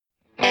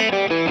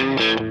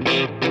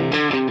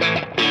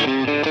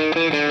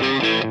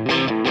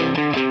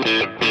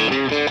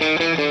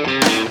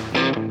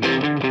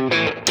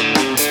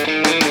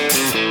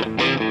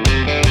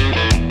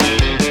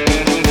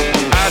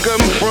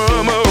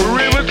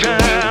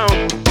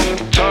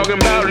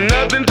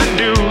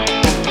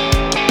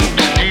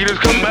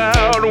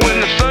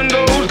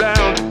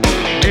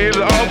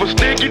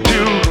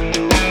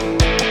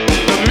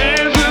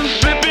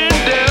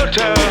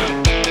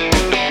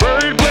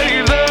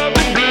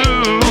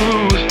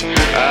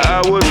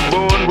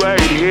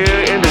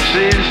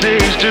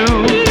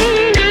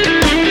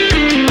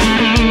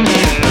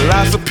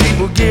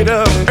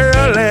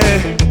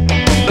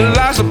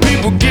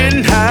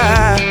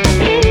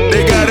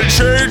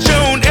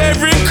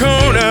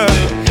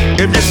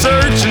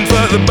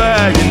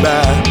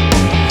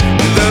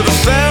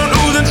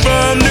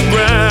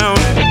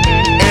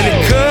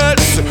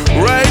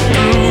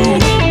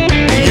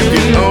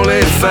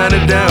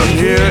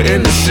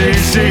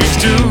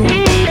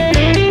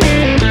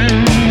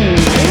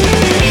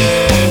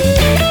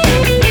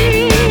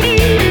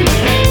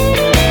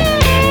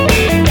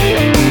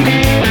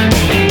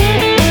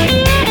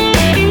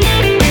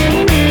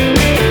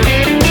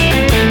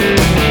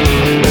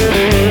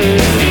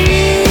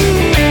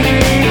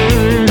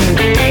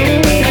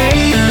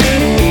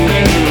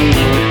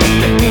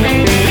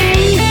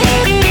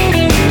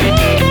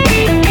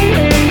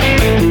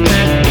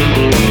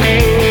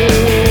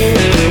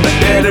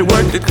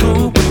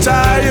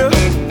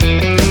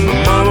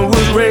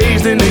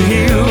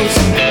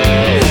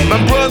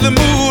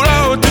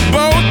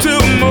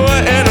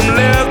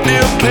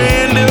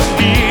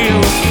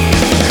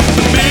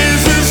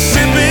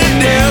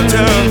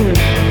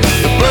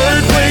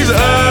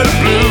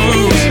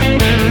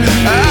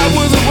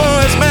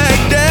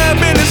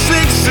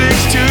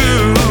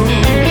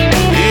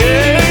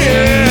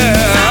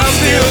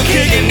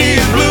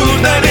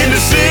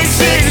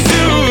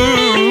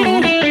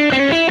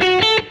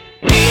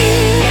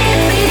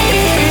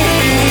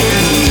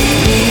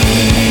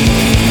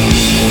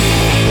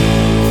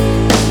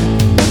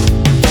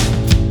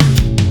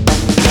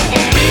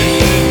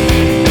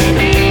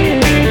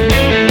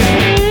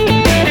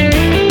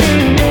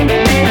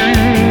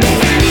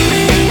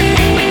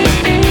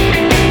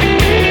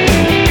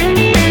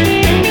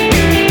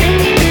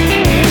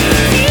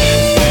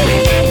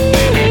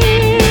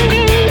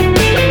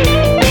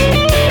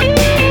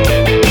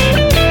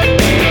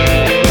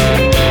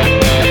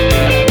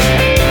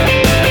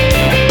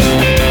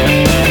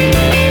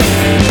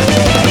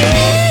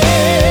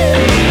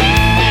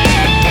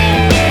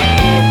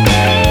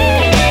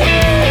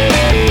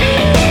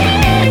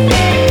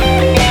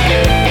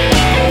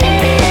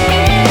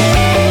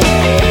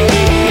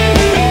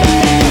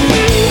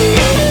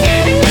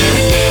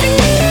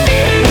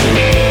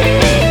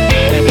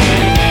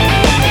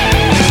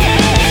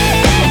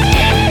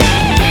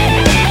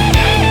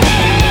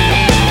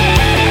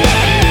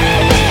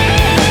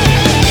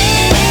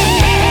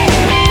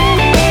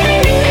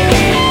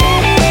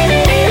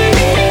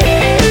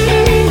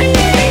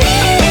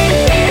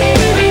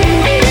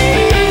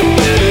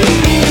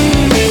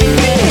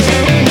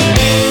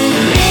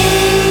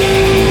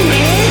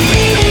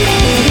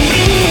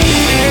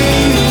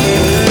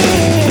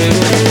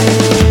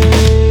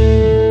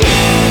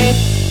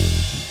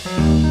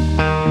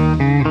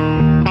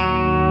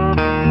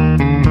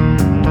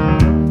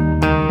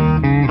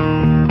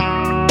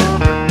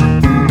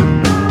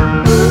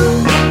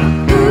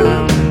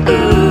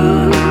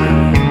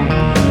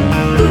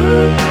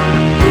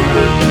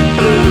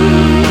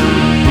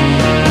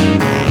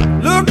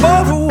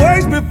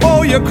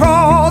you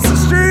cross the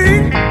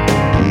street.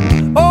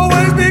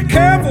 Always be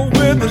careful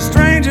with the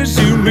strangers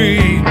you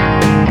meet.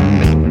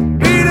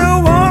 Be the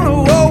one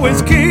who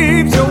always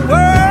keeps your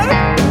word.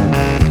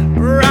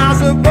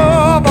 Rise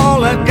above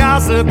all that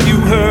gossip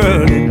you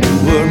heard. Do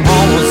what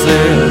mama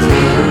says.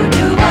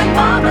 Do what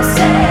mama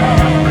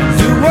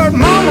says. Do what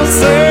mama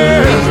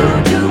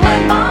says. Do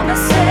what mama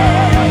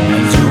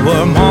says. Do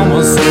what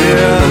mama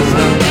says.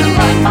 Do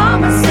what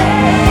mama says.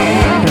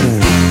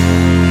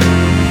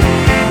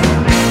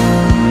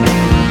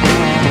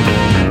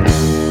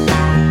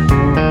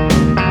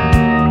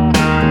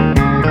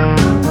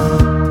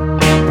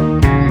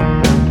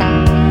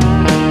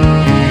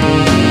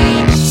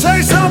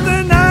 Say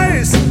something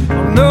nice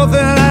or nothing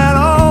at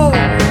all.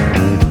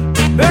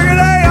 Bigger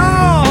they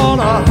are,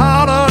 the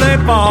harder they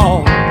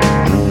fall.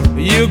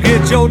 You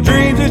get your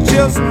dreams, it's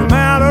just a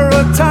matter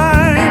of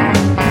time.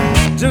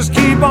 Just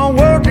keep on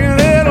working,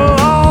 it'll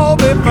all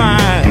be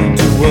fine.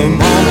 Do what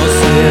mama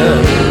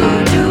says.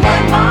 Do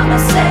what mama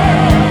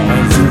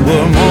says. Do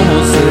what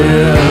mama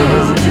says.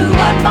 Do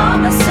what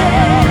mama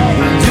says.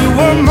 Do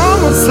what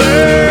mama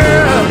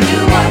says. Do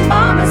what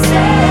mama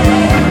says.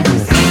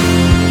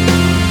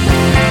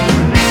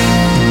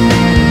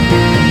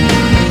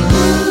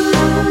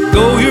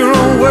 Go your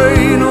own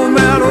way, no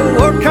matter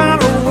what kind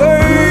of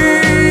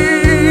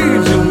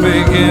waves you're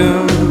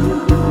making.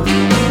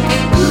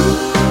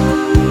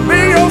 Be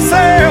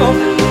yourself,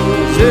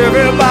 'cause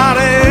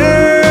everybody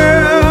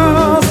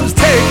else is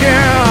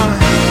taken.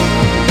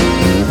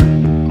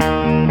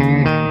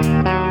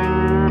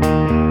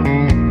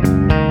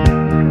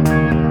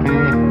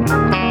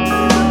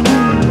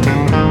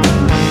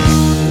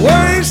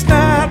 Waste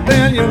not,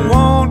 then you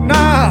want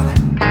not.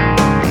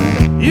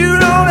 You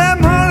know that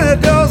money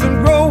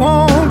doesn't grow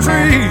on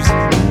trees.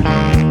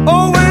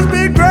 Always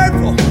be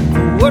grateful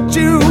for what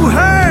you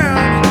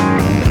have.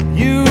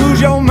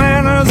 Use your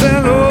manners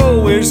and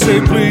always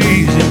say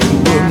please. And do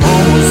what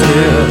mama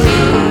says.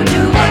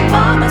 Do what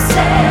mama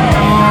says.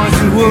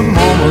 Do what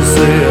mama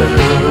says.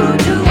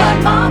 Do what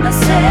mama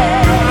says.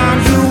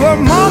 Do what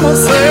mama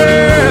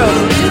says.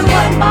 Do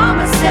what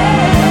mama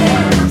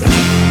says.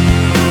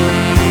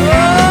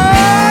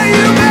 Oh,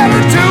 you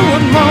better do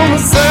what mama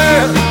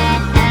says.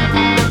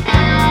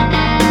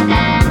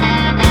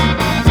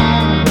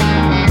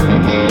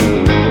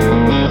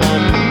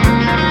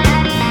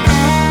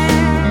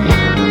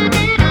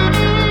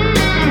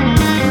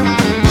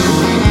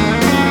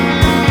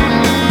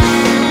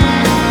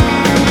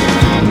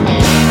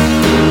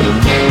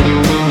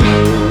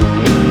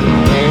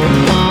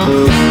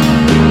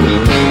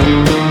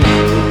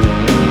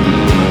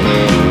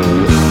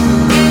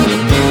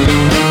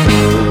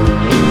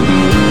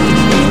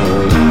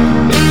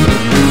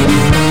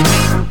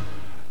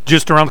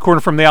 Just around the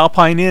corner from the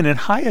Alpine Inn and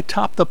high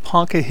atop the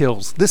Ponca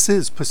Hills, this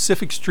is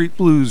Pacific Street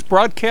Blues,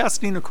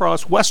 broadcasting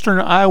across western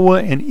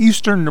Iowa and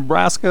eastern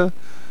Nebraska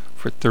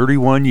for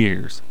 31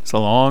 years. It's a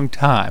long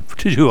time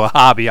to do a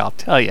hobby, I'll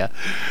tell you.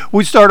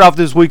 We start off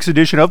this week's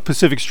edition of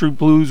Pacific Street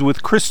Blues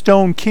with Chris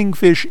Stone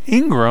Kingfish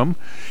Ingram,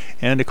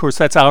 and of course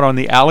that's out on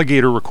the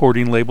Alligator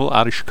recording label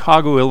out of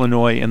Chicago,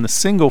 Illinois, and the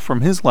single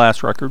from his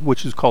last record,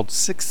 which is called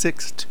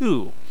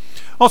 662.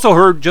 Also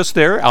heard just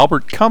there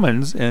Albert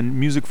Cummins and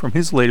music from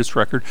his latest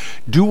record,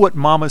 Do What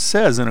Mama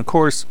Says. And of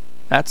course,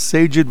 that's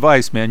sage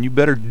advice, man. You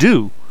better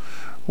do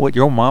what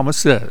your mama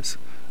says.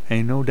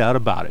 Ain't no doubt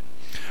about it.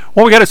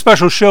 Well, we got a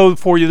special show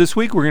for you this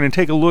week. We're going to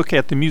take a look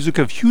at the music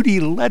of Hughie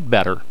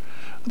Ledbetter,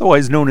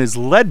 otherwise known as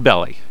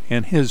Leadbelly,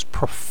 and his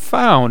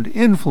profound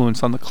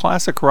influence on the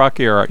classic rock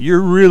era.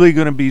 You're really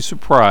going to be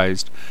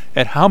surprised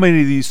at how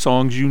many of these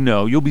songs you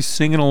know. You'll be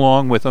singing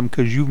along with them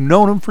because you've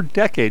known them for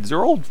decades.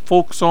 They're old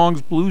folk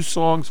songs, blues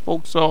songs,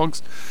 folk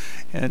songs.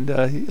 And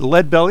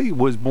Leadbelly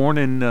was born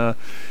in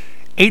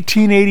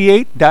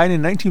 1888, died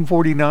in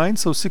 1949,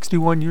 so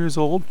 61 years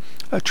old.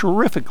 A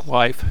terrific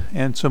life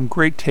and some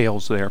great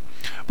tales there.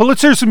 But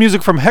let's hear some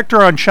music from Hector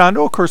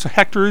Anchondo. Of course,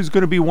 Hector is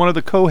going to be one of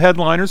the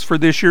co-headliners for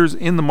this year's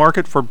In the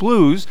Market for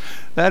Blues.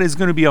 That is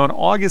going to be on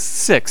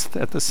August 6th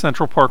at the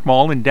Central Park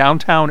Mall in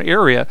downtown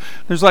area.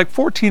 There's like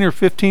 14 or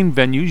 15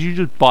 venues. You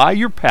just buy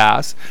your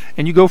pass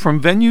and you go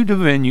from venue to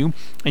venue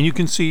and you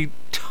can see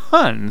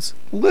tons,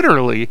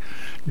 literally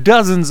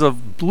dozens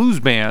of blues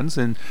bands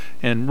and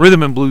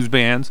rhythm and blues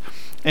bands.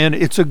 And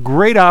it's a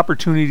great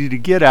opportunity to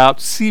get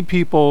out, see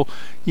people,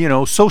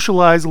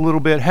 socialize a little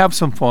bit, have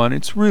some fun.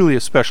 It's really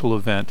a special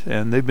event,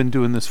 and they've been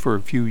doing this for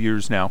a few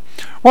years now.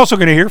 We're also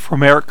going to hear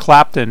from Eric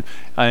Clapton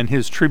and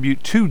his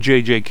tribute to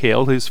J.J.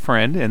 Cale, his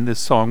friend, and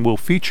this song will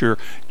feature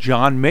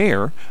John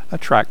Mayer, a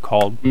track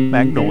called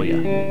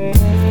Magnolia.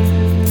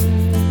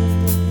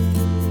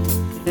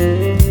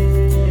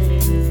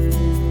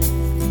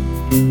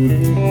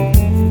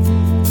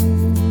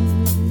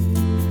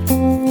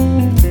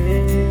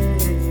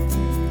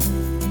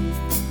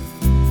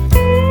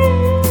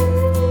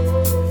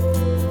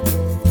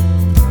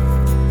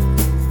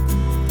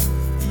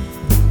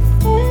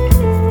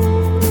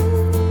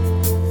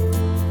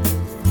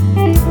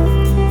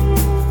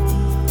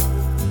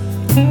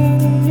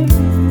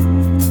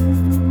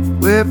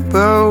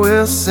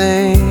 Whippoorwill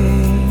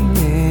sing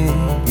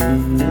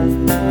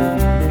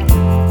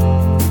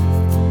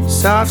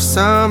soft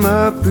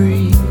summer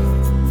breeze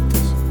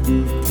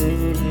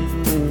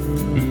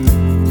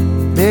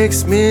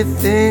makes me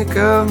think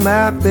of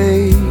my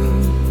baby.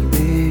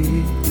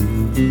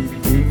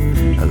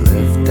 I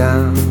left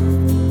down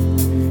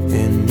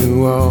in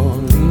New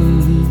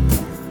Orleans.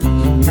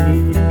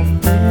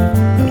 I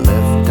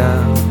left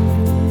down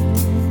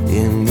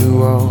in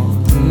New Orleans.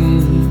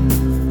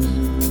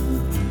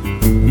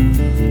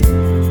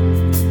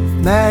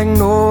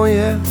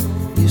 Magnolia,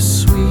 you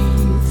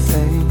sweet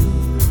thing,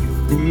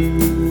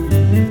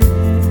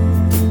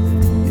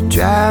 you're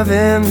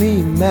driving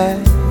me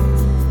mad.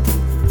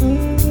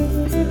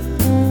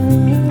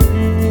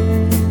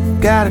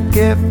 Gotta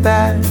get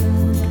back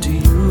to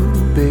you,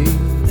 babe.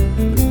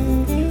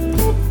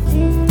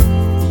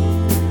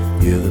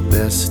 You're the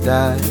best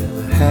I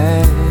ever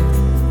had.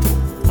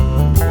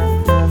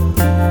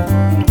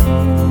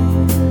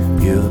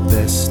 You're the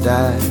best I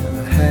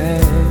ever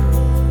had.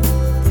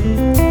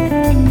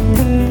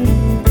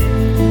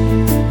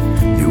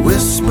 You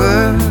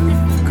whisper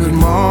good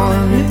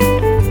morning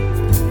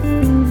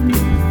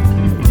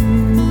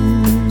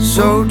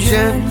so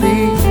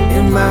gently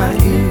in my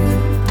ear.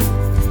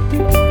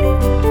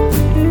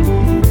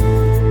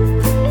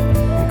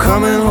 I'm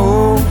coming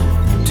home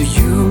to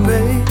you,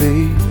 baby.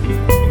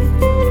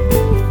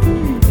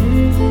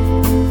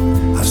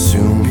 I'll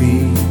soon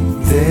be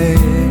there.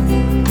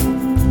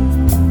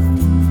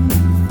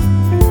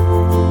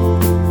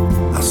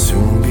 I'll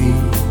soon be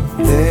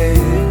there.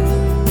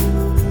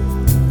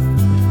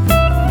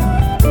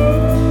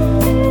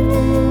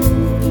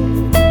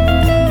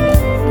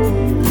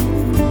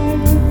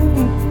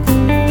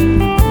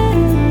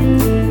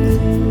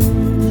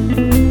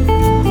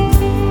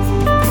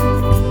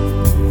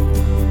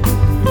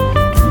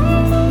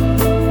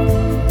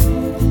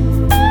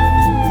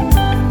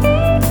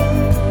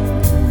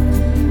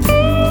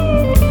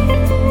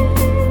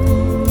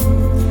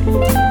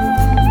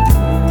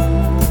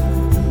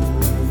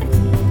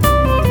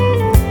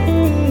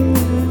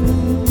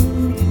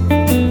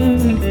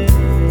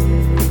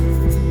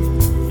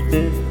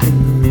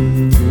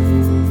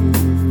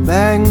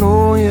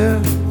 Magnolia,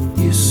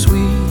 you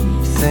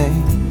sweet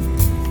thing,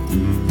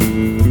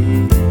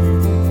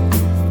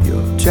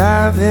 you're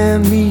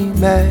driving me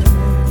mad.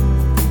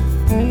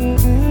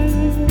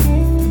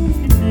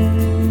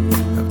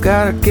 I've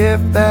gotta get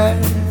back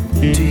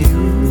to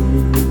you,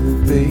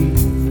 babe.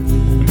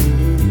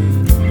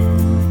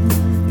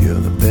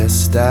 You're the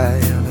best I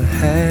ever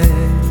had.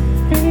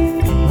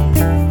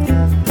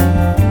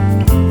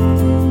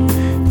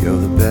 You're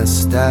the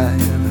best I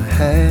ever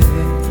had.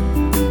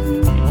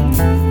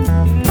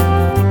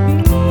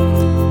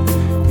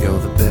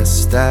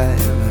 Best I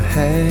ever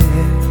had.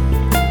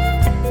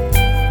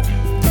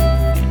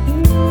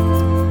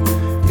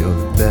 You're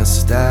the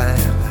best I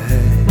ever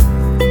had.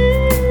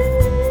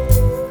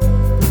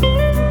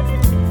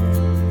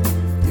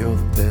 You're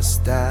the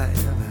best I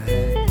ever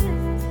had.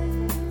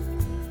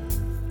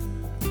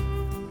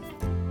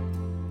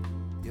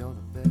 You're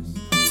the best.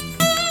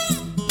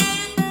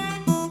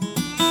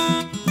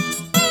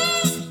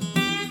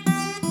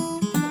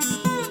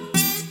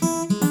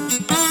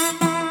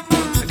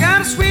 I got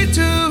a sweet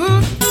tooth,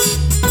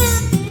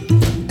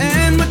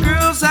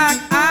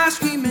 like ice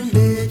cream in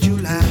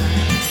mid-July.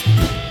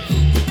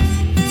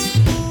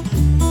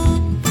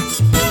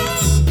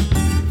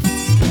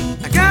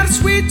 I got a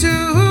sweet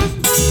tooth,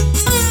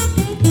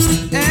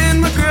 and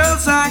my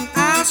girls like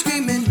ice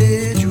cream in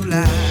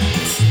mid-July.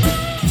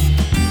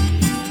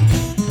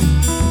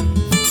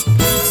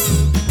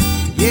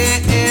 Yeah,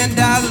 and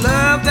I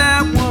love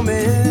that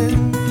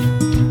woman,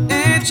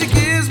 and she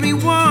gives me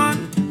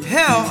one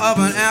hell of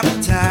an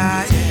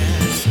appetite.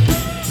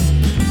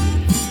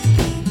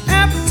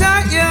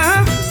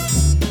 Yeah,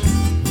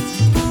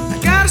 I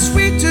got a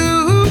sweet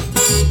tooth,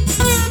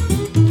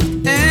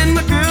 and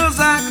my girls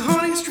like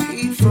honey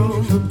straight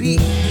from the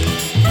beach.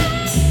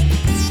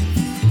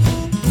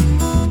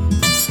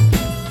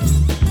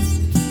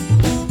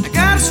 I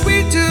got a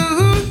sweet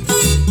tooth,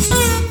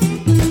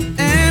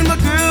 and my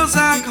girls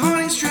like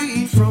honey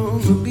straight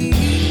from the beach.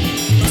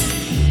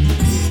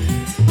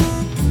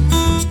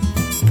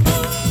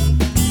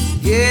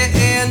 Yeah,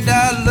 and I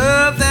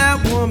love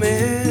that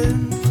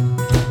woman,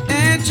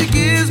 she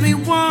gives me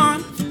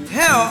one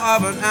hell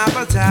of an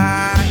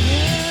appetite.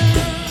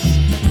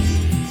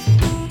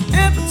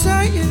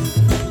 Appetite, yeah.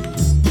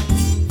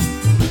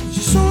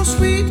 She's so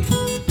sweet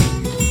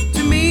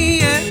to me,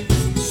 yeah.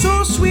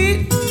 So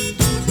sweet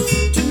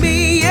to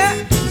me, yeah.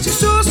 She's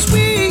so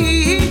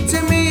sweet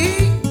to me.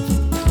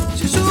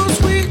 She's so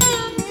sweet.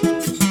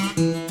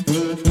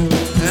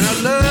 And I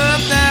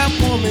love that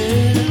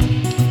woman,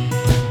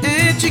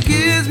 and she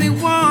gives me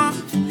one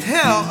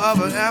hell of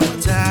an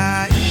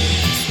appetite.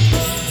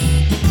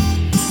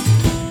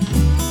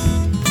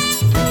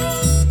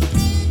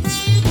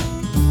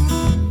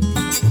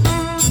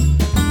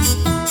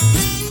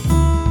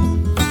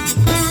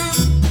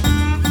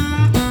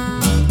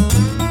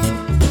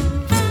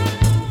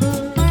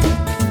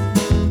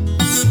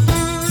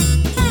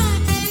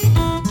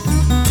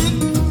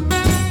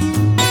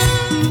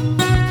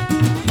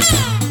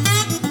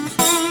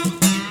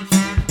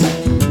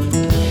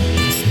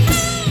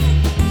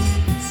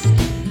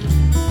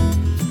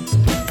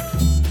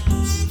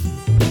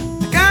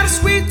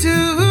 sweet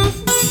tooth,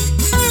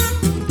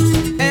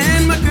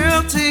 and my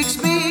girl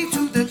takes me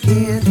to the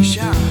candy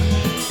shop.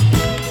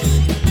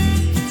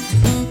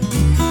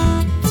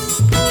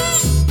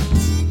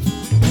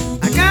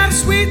 I got a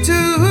sweet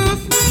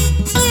tooth,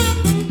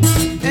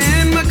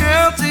 and my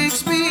girl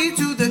takes me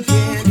to the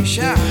candy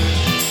shop.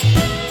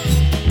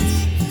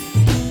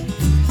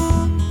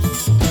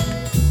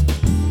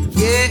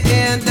 Yeah,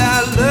 and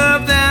I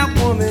love that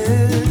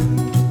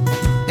woman,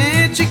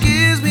 and she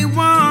gives me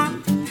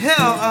one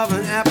hell of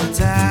an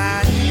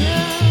appetite.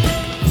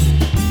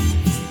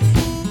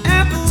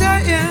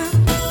 Appetite, yeah.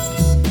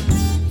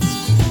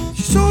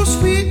 She's so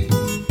sweet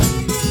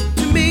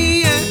to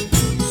me, yeah.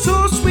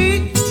 So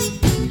sweet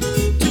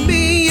to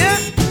me, yeah.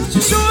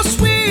 She's so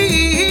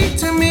sweet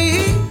to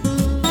me.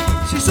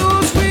 She's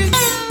so sweet.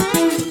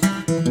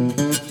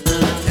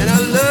 And I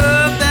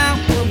love that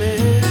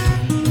woman,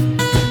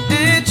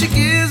 and she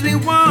gives me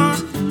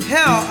one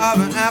hell of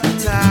an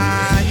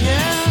appetite, yeah.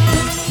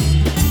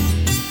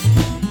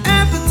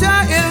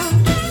 Appetite, yeah.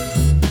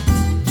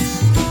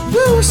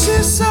 Woo,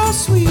 she's so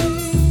sweet.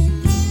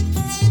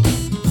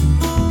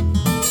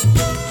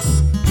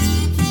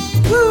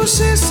 Woo,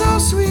 she's so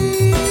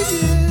sweet,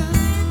 yeah.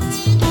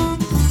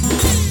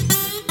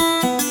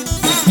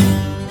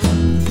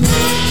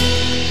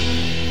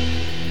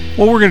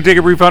 Well, we're going to take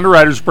a brief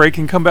underwriter's break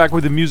and come back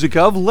with the music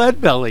of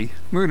Leadbelly.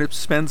 We're going to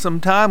spend some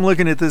time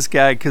looking at this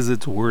guy because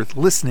it's worth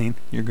listening.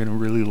 You're going to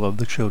really love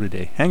the show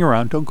today. Hang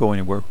around. Don't go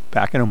anywhere.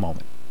 Back in a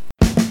moment.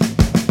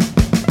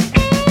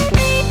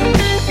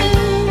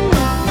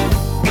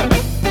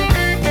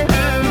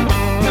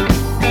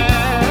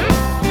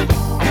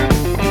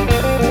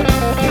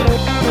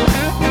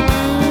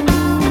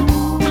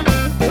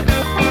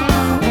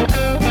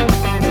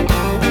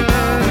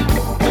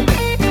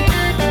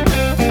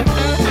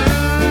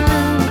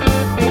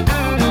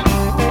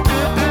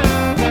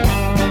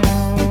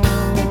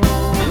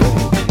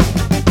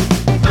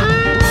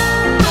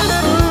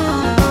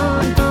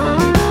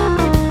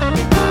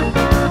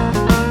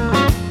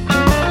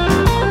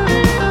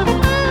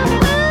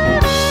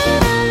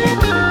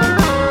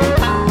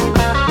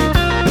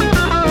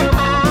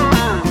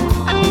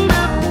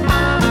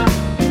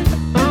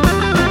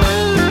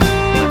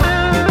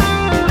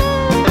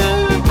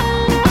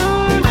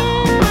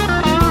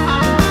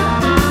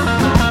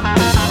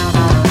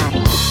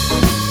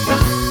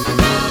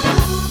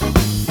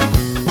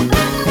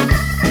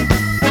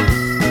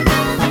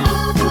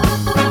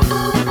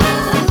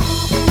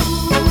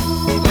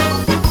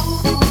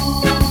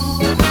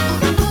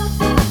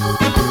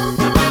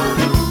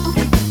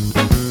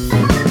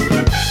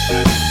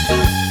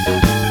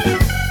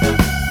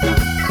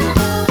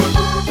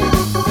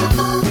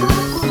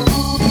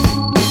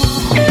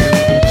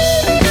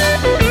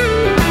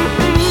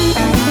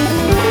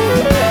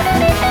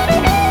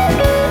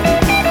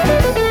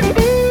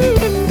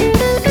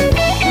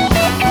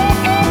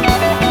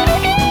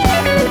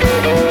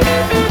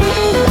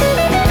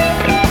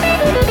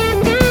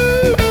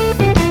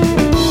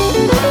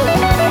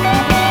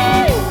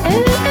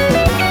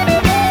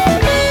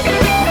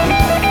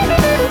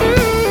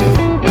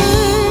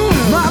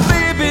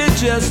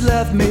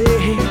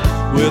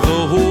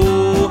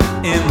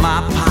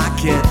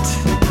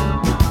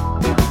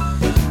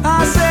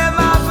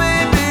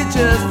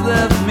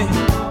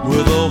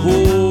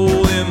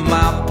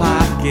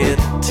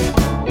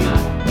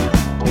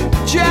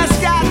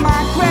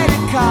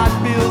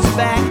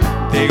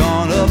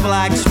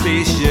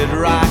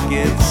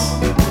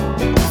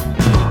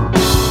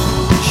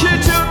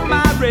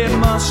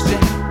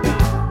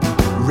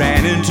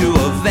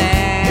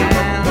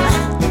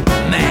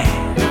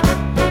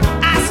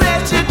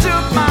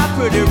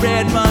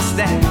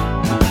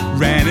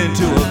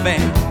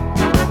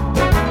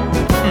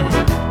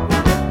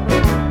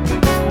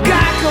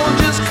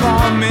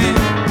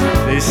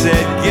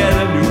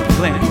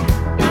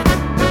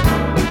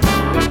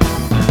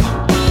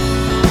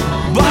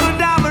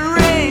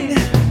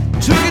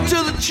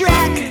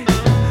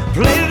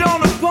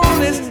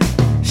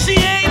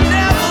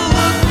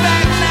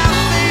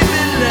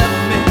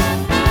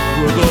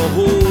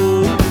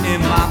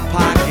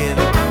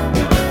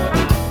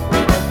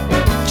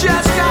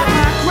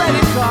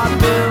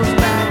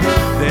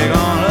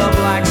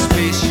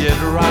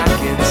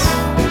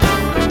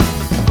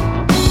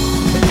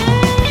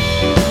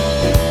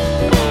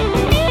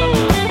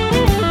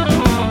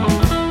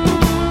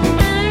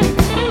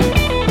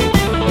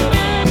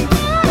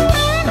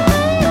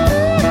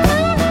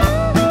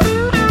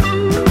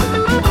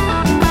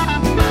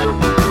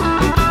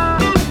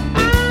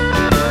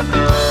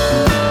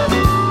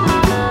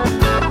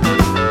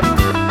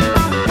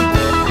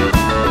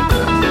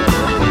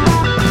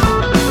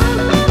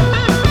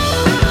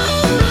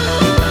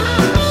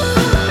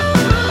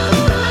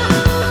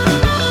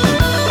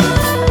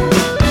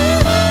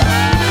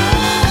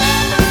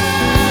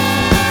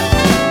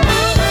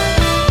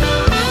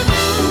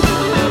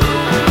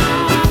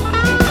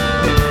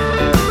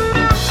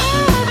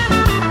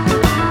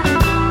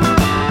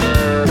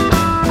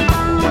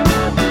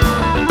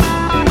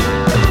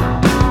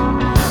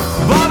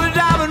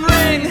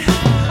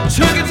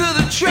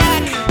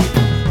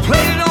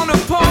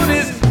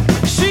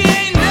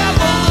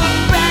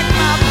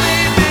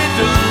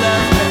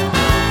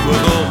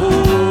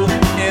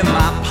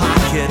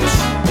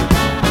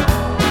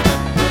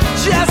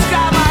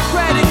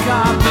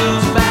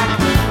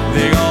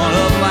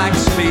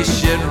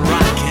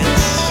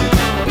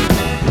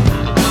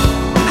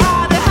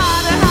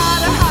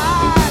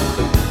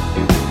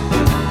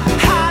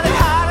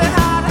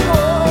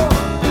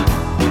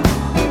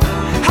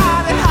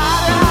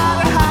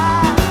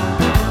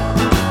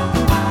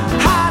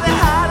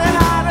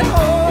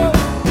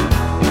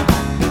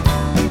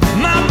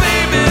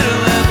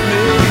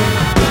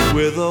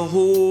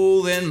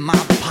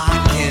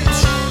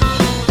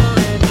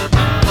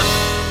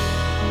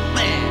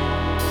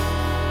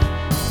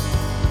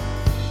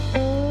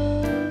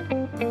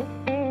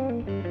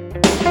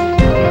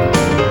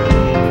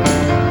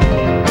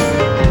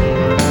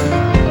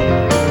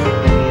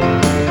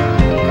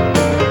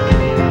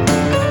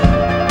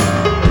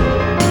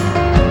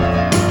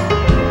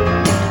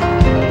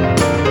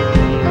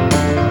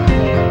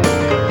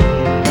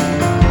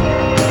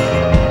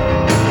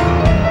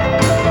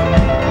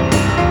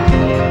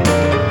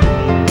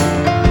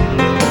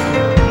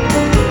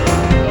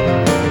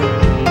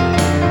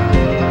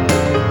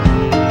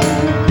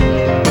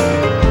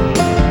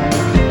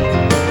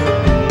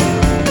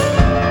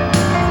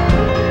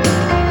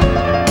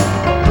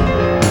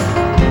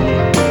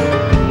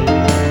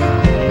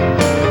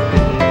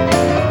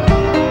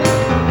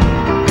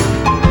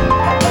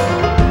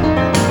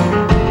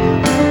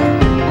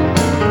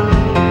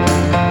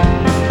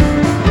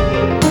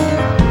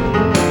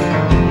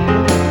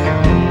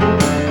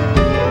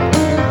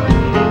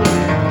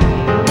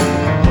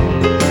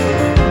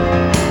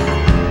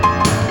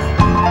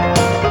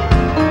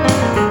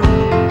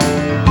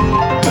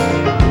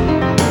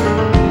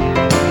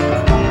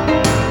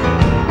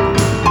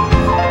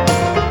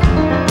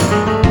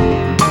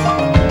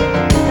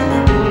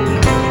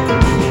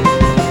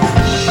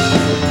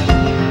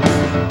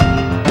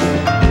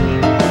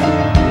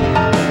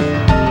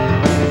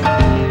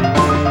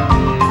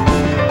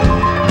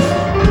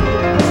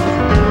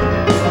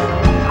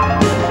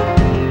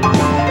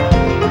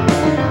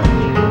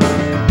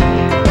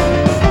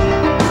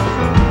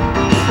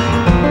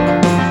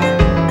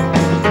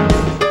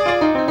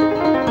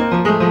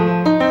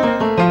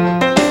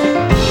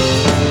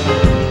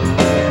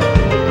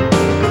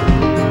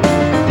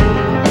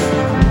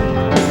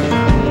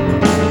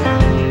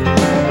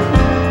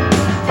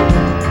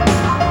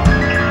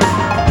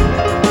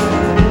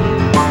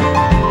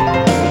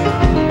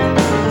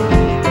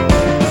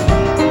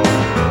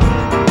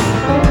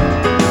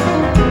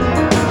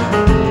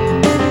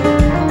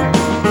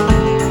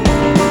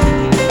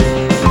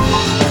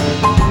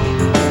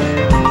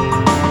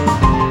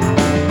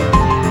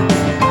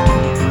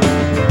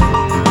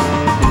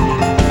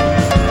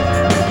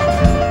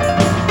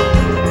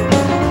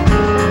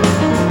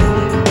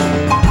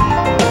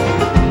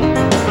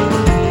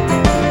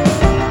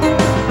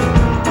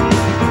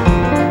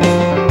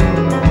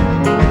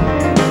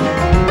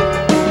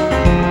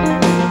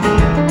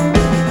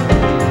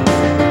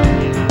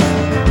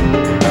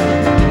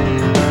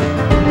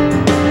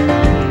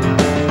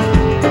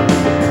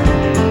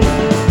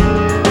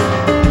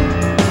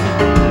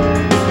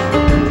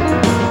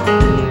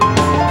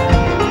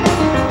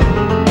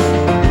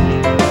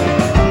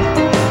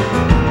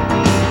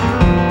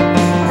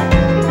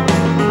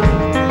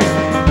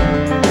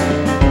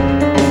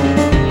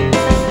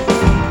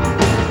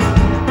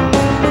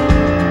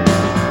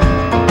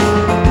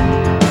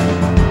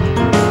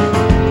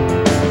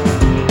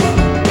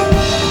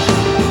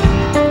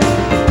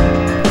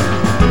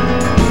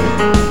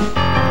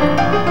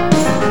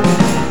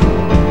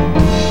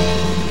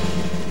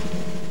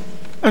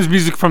 There's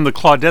music from the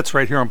Claudettes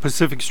right here on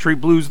Pacific Street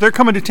Blues. They're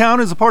coming to town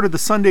as a part of the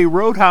Sunday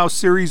Roadhouse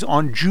series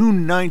on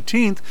June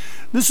 19th.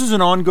 This is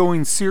an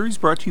ongoing series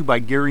brought to you by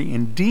Gary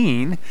and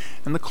Dean.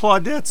 And the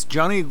Claudettes,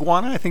 Johnny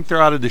Iguana, I think they're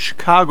out of the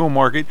Chicago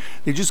market.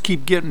 They just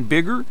keep getting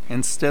bigger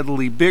and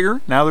steadily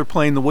bigger. Now they're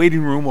playing the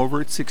Waiting Room over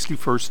at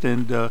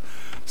 61st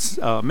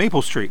and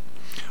Maple Street.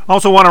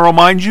 Also want to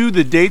remind you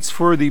the dates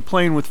for the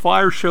Playing with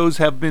Fire shows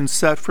have been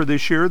set for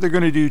this year. They're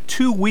going to do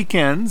 2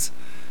 weekends.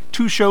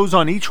 2 shows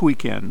on each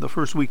weekend. The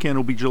first weekend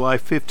will be July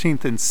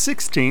 15th and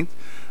 16th.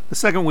 The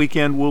second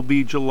weekend will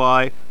be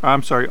August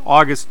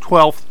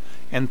 12th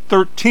and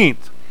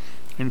 13th.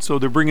 And so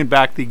they're bringing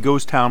back the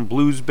Ghost Town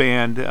Blues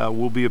Band.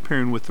 Will be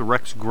appearing with the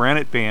Rex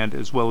Granite Band,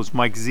 as well as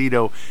Mike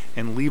Zito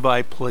and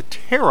Levi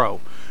Platero.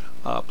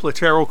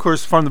 Platero, of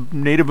course, from the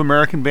Native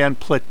American band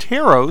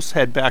Plateros,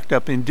 had backed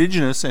up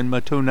Indigenous and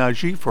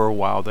Matonaji for a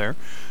while there.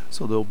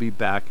 So they'll be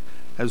back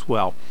as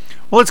well.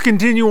 Well, let's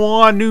continue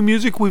on. New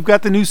music. We've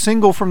got the new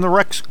single from the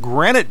Rex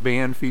Granite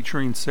Band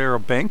featuring Sarah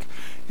Bank.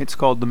 It's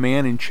called The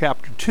Man in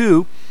Chapter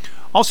 2.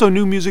 Also,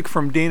 new music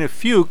from Dana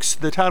Fuchs.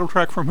 The title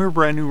track from her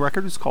brand new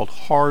record is called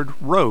Hard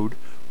Road,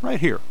 right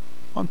here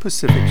on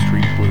Pacific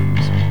Street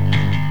Blues.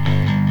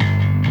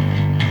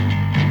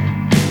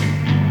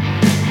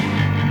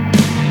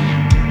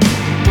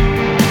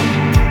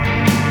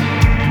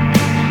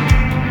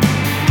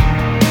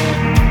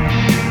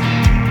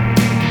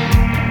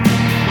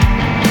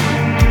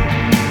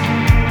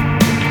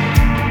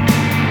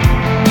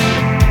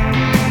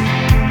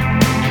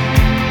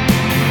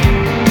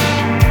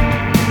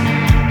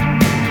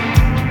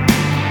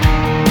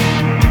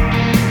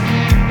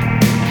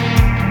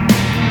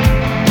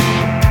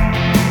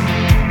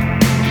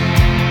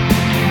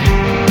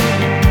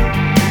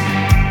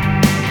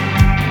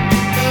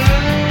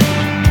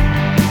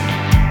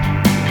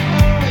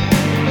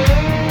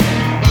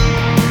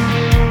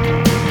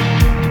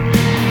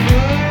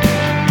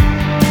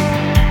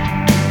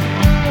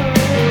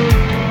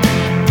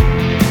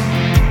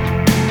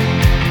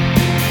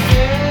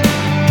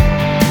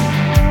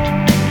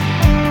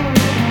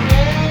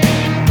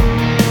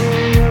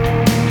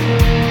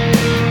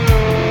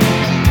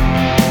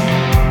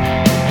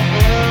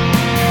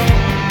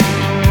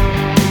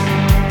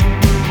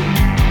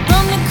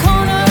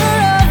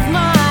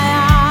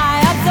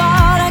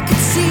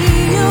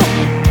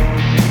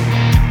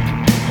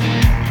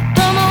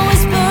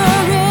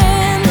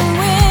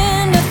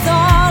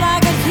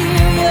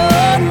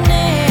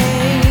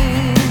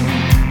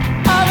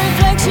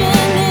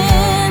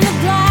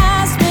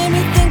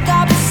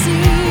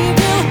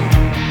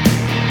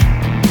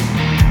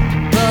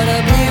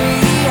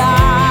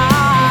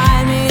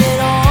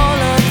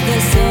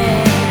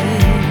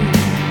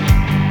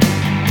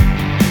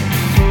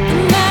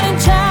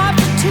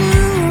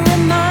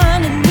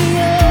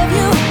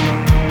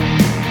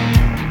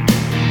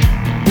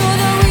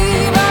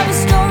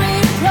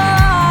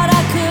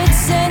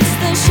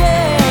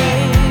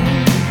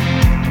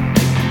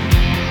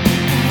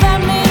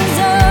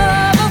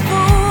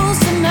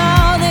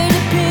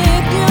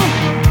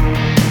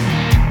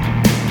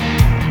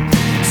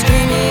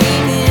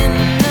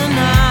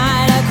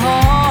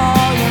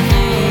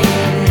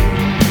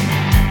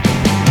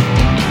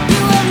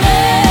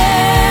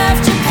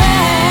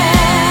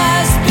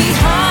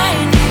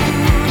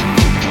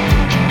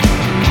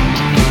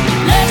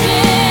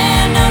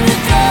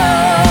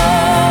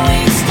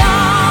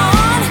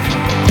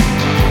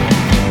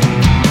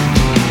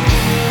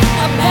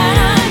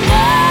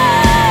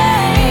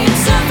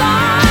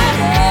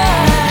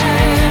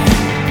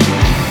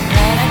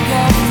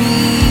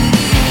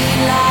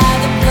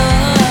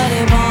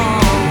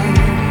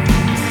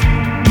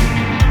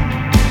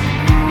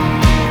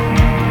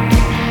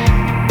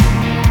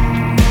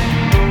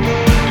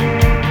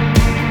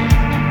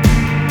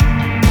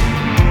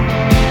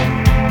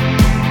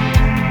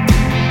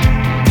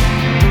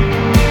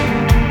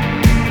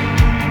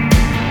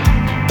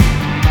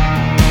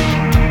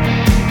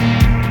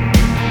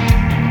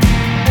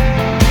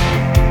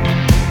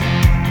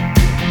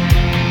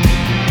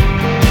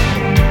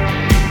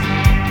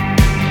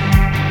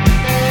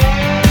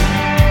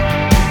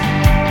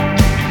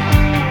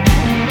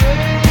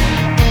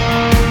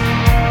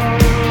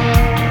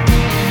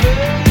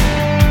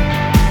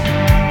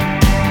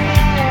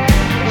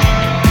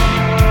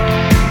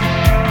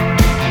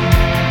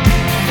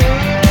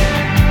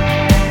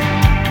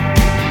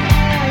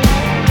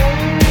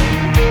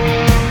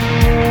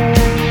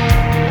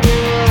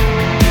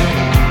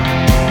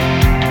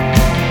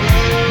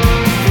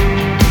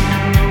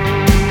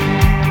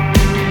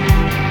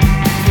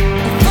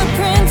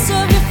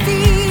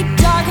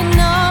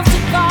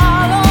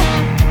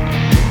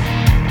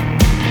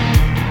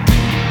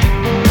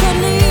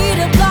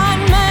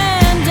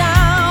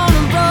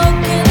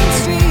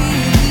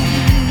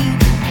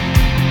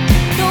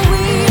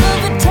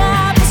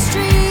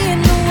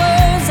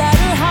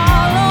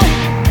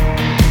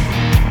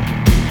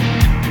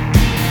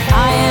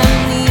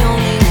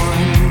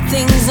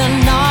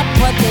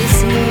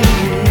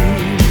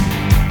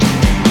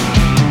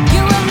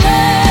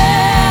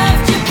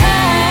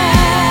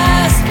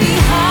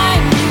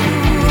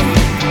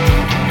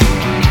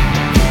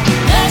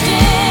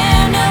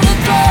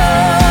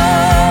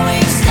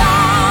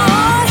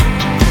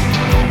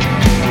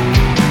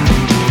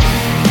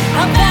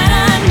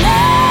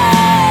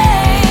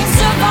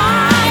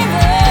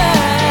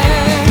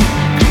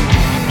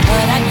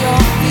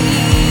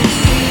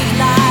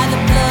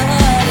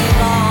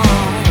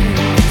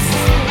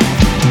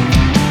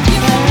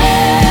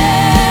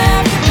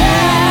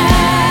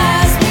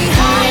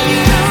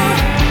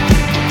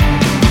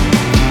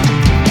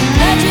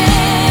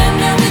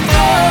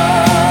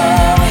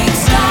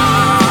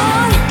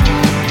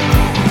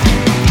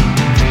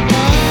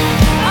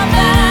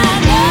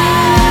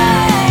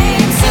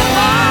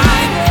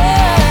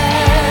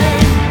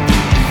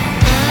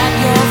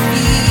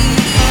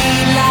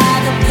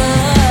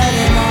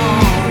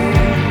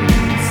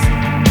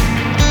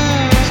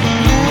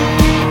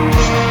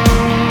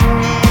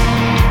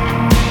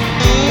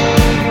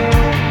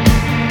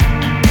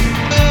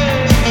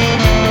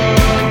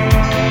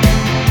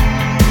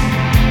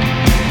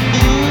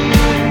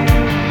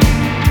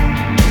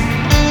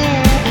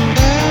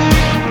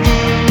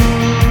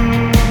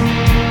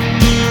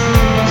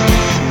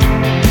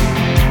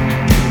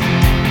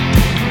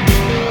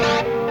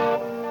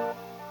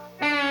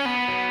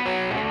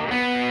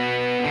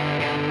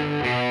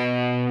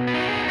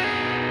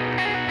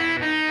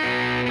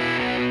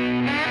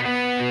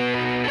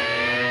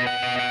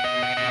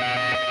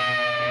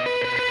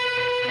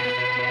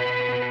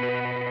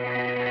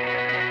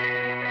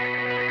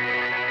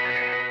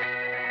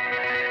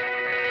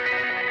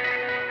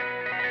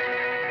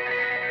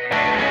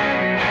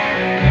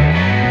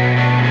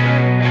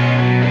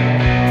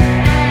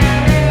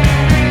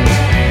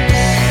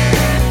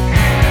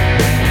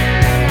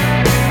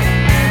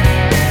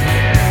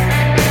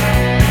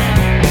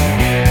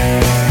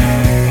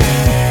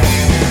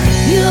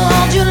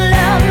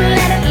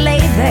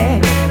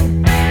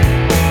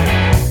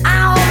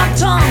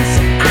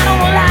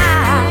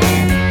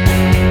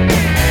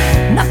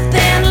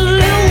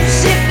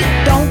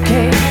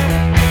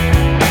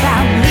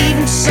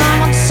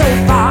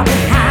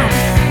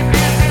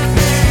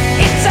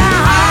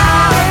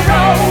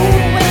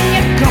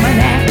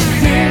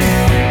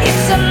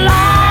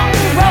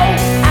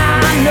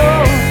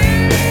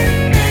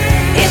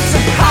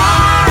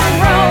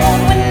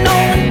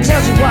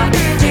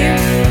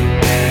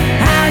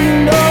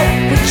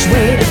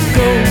 way to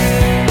go.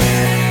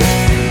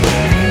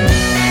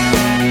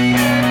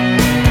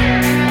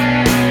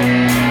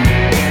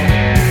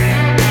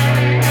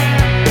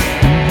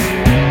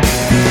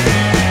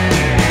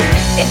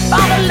 If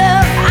all the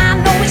love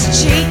I know is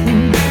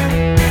cheating,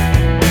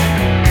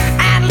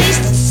 at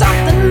least it's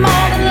something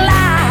more than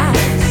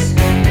lies.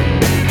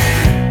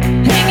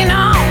 Hanging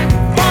on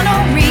for no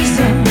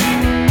reason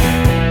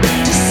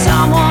to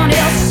someone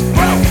else's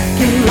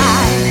broken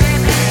life.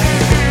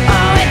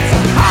 Oh, it's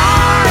a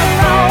hard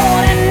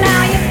road and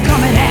now you're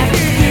coming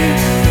after you.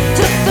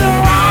 Took the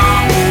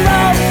wrong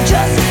road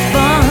just for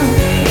fun.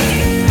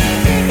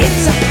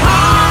 It's a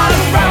hard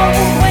road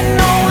when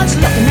no one's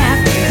looking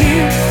after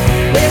you.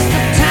 Where's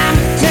the time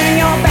to turn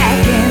your back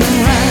and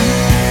run?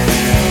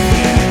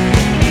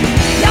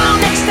 You're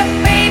next up,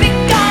 baby,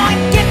 go and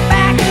get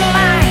back in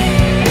line.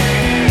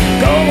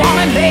 Go on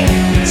and date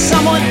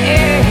someone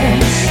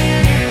else.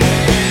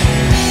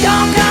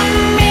 Don't come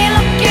to me,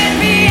 look at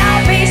me,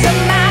 I'll be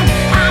some mind.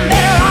 I'm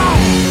better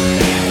off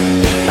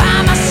by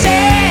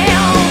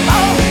myself.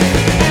 Oh.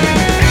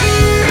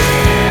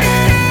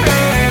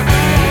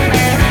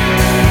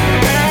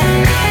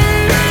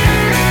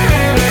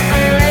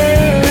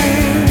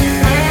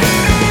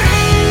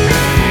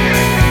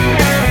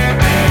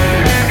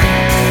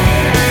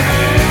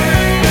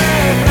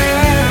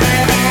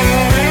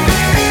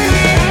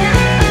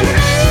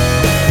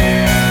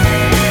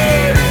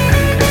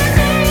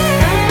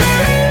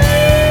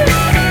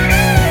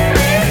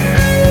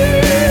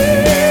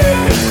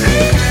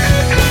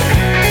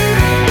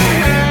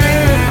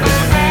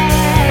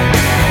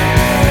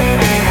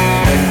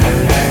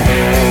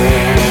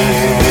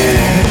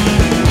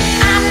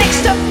 I'm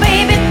next up,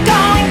 baby, go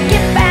and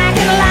get back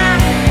in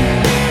line.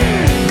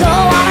 Go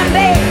on and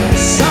date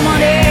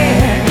someone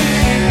else.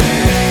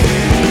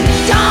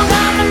 Don't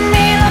come to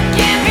me, look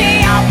at me,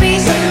 I'll be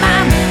some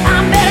mind.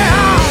 I'm better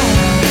off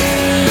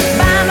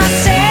by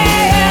myself.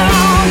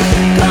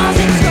 'Cause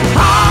it's a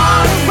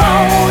hard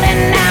road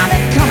and now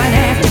they're coming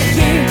after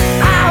you.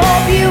 I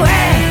hope you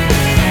had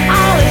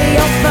all of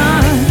your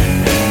fun.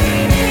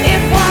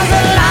 It was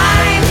a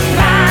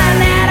lifeline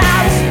that I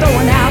was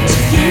throwing out to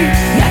you.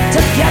 You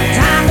took your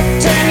time to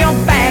turn your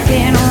back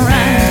and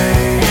run.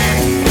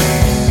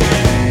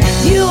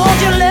 You hold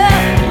your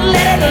love,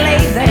 let it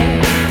lay there.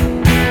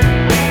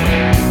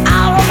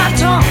 I'll hold my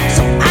tongue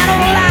so I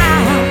don't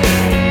lie.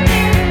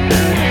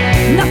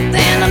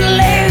 Nothing to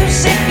lose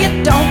if you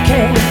don't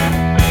care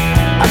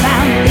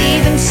about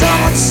leaving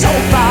someone so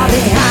far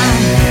behind.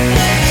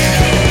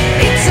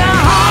 It's a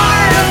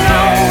hard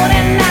road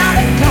and now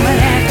they're coming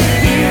after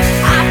you.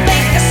 I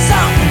think there's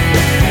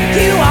something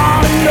you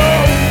ought to know.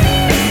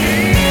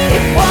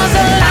 It was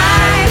a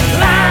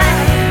lifeline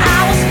I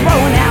was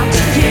throwing out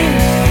to you.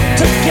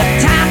 Took your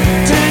time to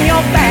turn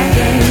your back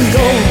and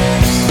go.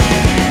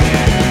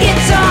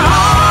 It's a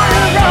hard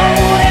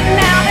road and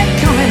now they're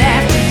coming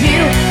after you.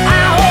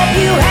 I hope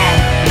you had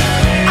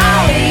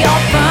all of your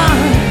fun.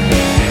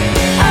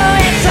 Oh,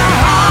 it's a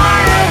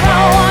hard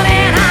road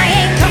and I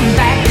ain't coming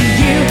back to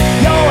you.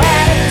 You're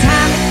out of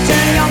time to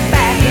turn your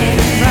back and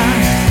run.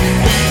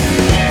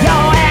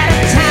 You're out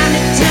of time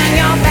to turn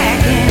your back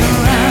and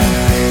run.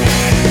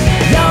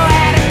 You're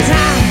out of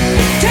time,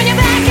 turn your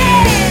back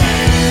and run.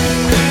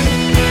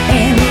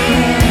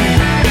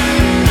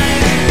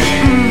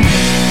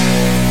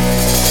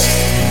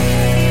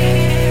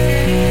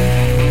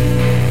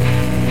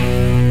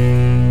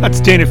 That's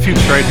Dana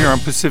Fuchs right here on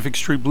Pacific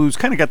Street Blues.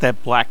 Kind of got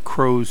that Black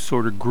Crowes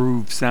sort of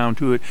groove sound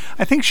to it.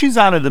 I think she's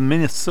out of the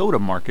Minnesota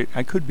market.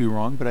 I could be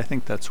wrong, but I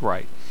think that's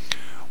right.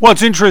 Well,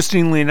 it's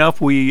interestingly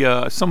enough, we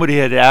somebody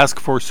had asked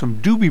for some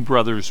Doobie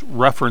Brothers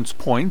reference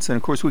points, and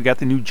of course we got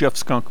the new Jeff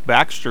Skunk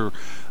Baxter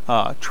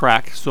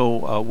track,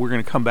 so we're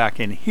going to come back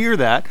and hear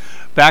that.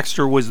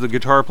 Baxter was the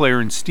guitar player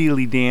in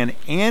Steely Dan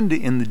and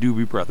in the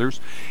Doobie Brothers,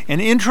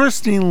 and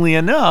interestingly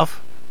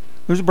enough,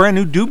 there's a brand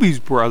new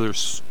Doobie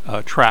Brothers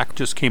track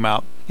just came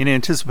out in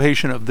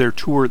anticipation of their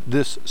tour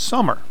this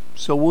summer.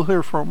 So we'll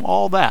hear from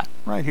all that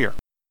right here.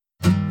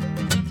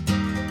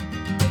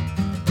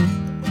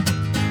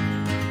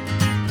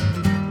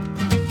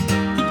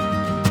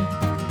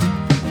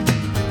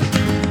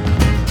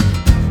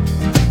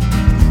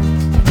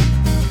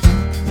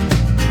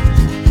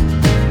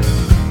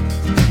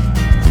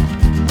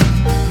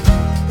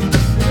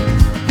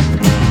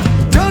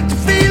 Don't you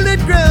feel it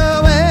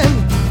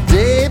growing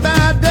day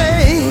by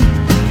day?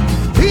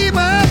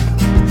 People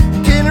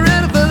getting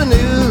ready for the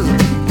news.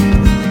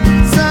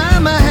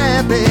 Some are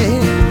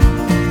happy,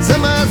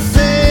 some are sad.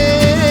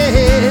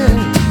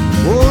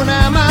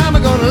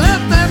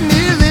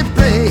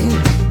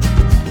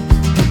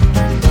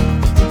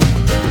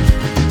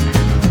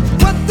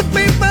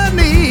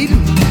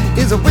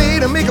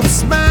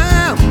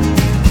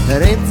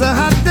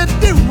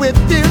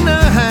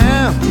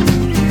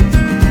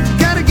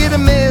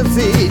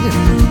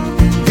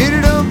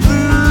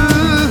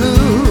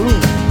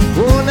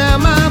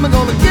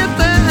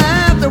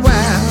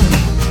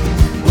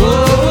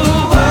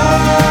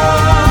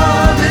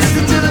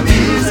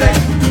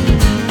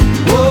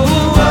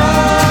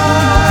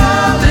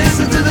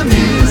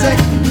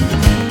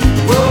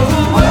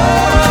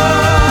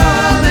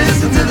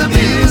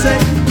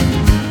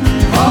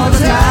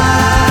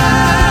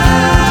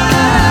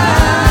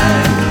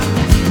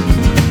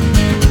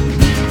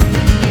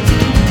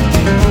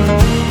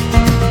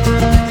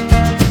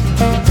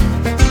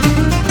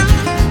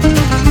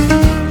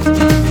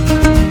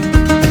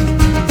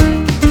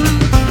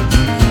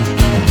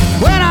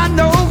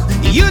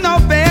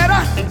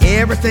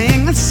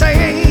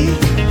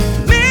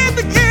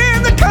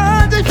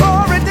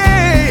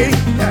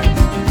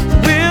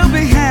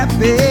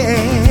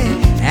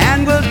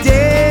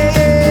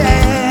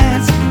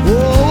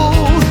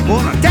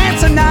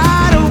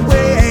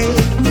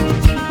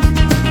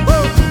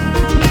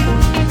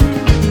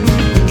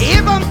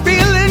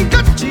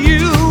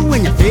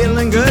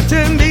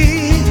 to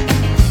me.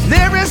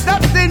 There is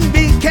nothing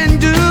we can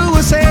do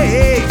or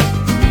say.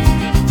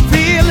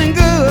 Feeling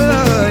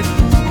good,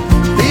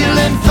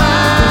 feeling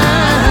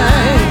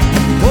fine.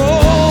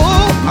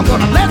 Oh, I'm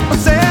gonna let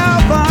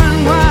myself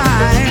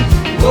unwind.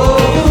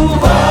 Oh,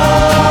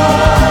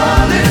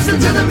 oh, listen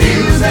to the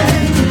music.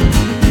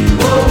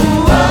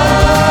 Oh,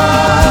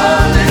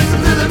 oh, listen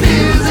to the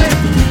music.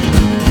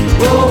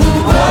 Oh,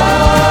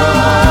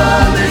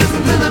 oh,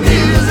 listen to the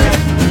music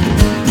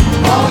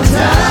all the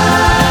time.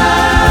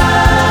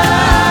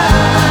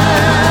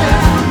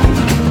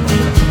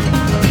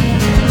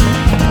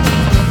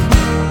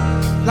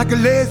 Like a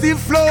lazy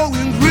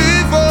flowing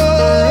river,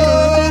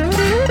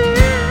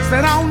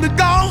 set on the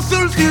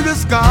dancers to the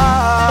sky.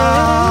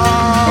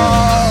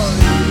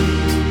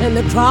 And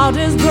the crowd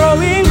is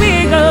growing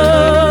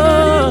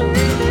bigger.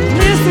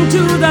 Listen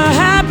to the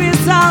happy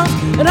sound,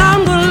 and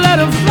I'm gonna let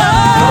it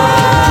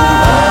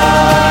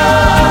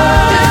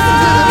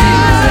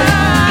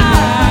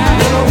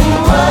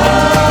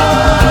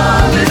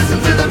Listen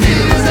to the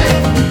music.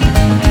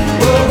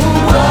 Oh,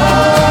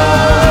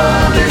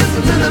 oh,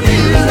 listen to the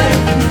music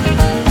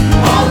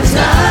all the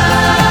time.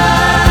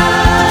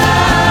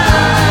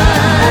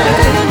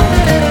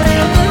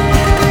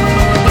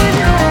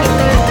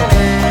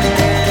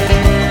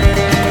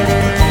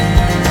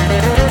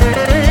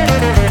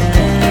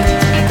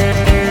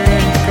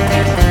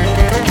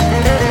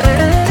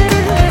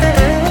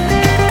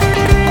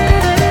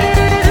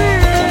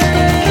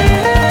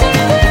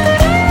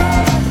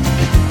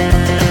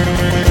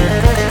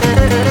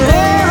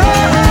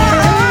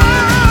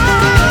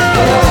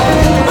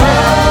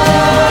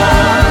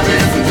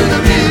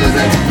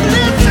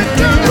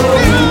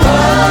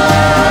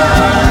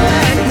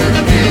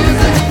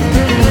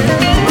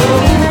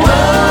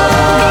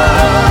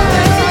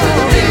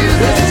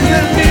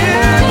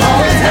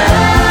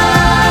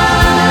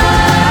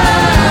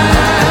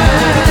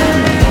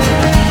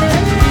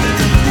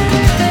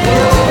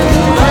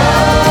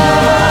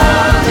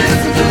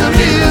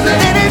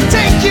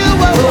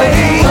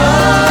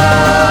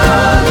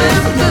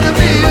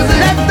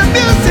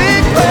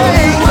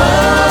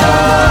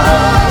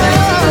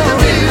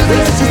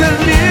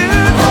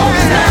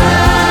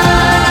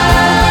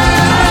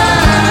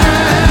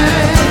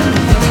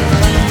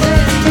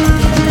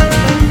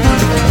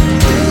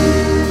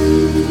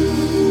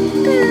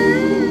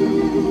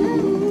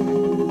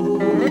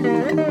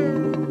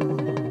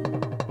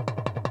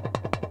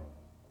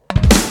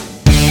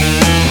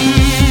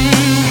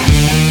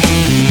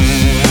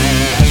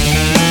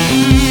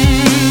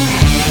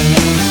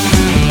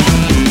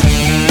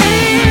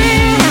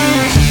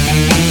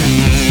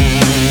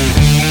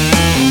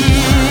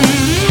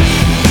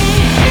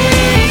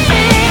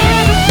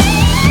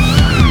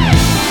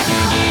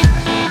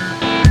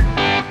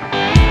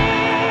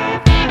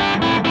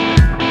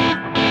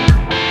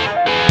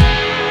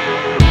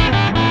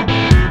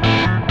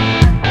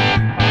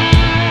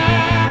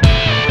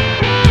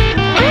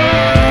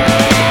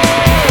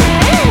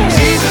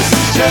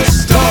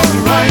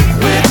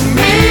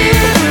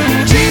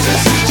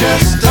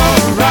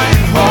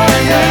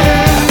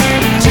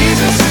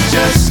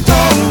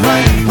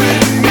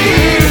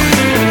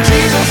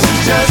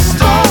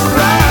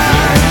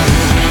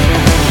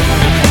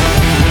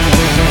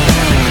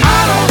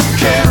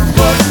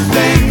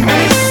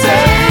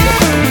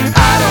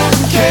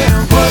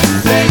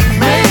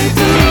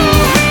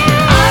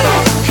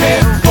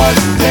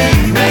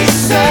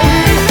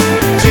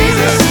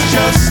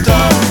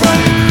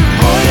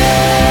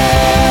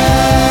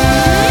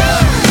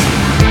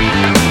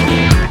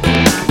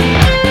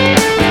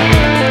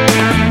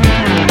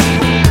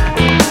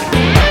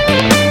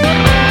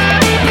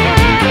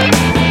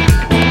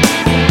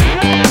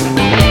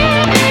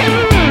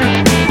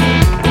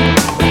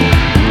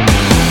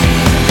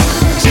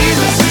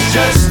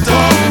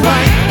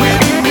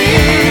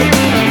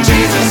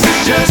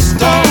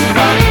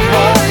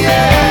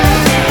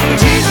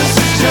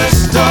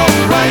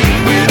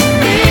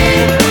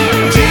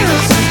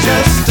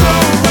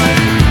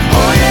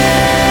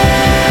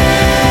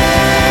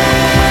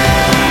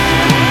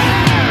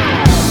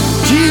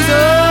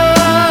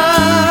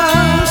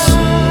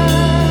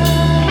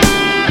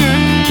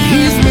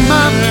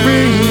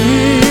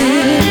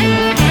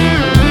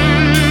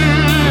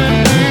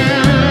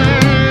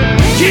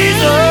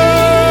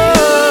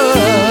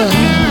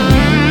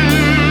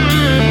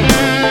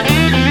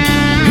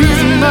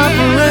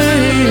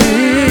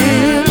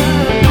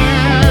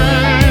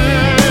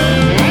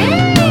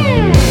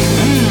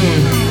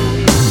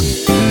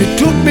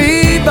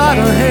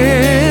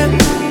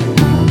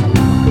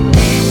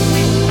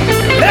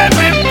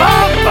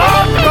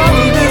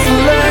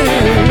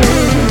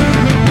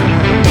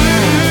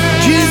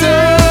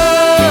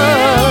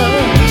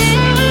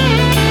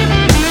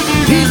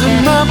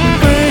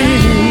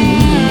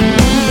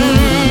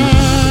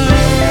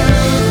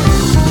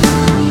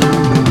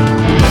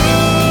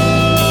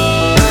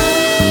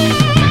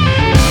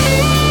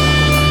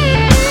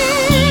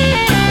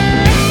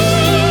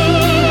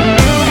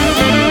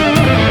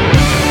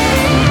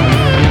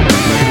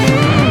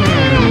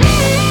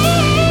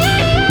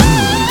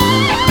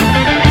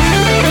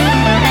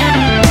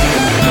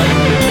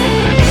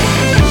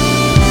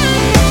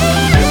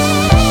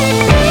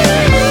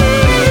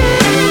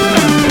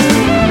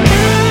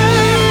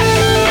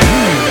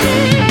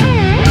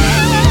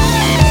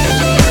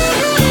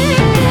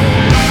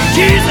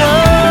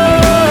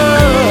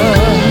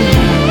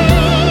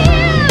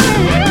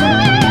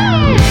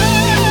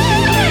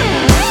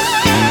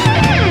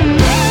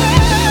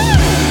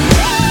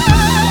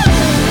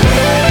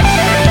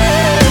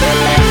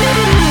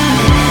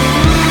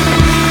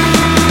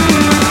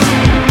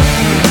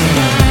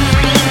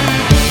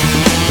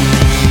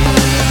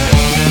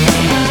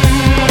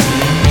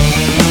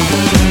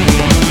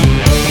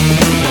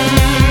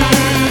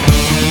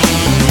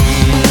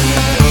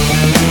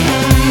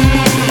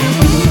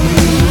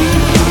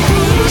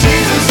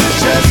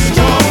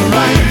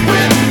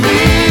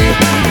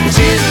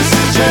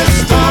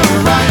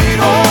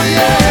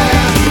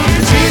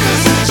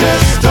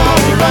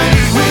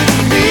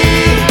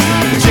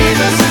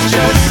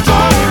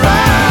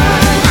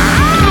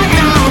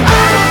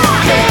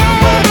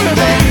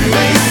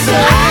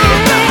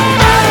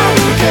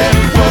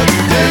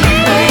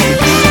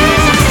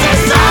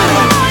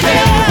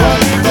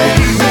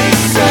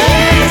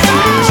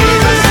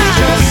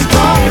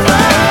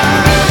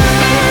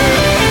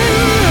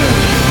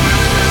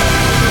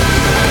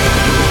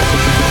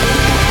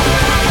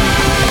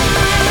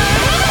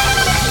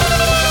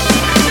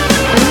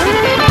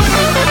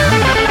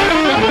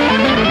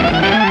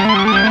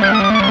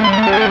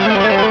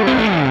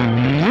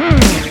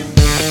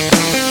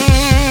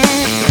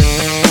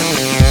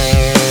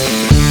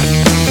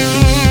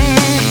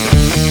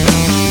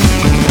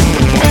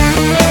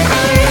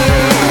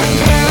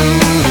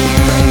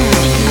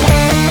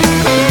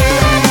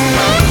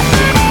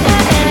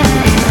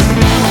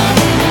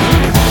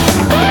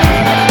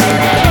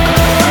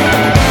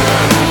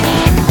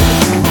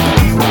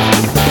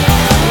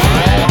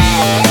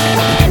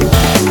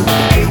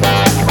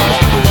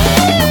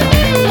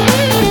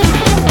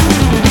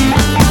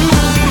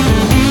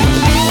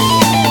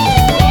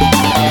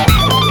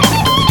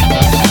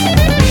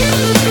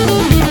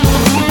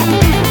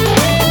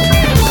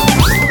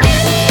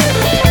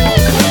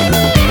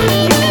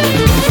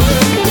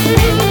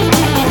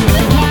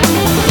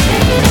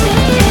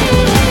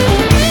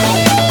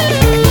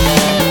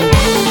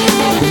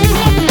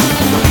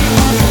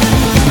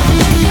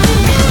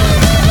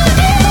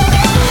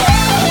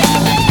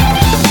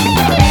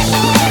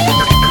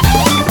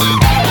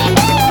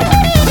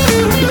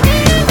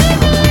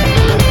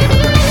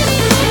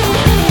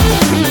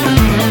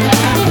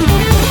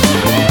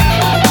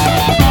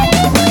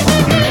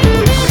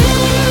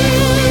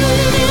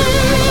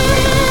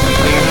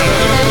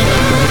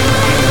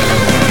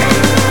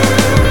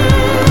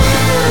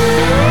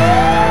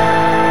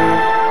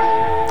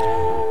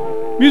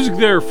 Music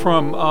there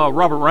from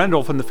Robert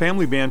Randolph and the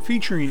Family Band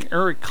featuring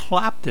Eric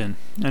Clapton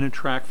and a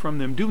track from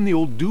them doing the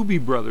old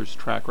Doobie Brothers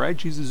track, right?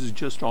 Jesus is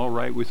Just All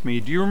Right With Me.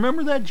 Do you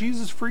remember that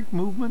Jesus Freak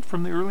movement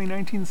from the early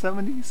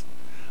 1970s?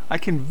 I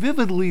can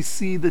vividly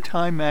see the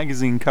Time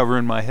magazine cover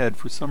in my head.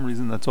 For some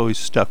reason, that's always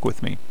stuck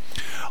with me.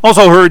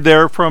 Also heard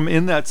there from,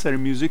 in that set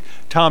of music,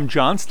 Tom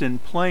Johnston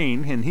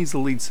playing, and he's the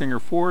lead singer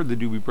for the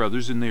Doobie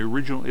Brothers in the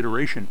original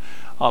iteration,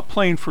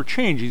 Playing for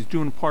Change. He's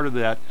doing part of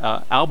that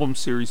album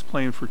series,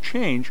 Playing for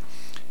Change,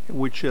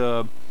 which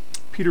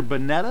Peter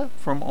Bonetta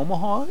from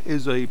Omaha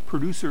is a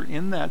producer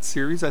in that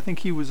series. I think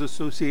he was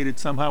associated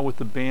somehow with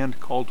the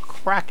band called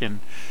Kraken.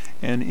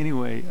 And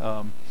anyway,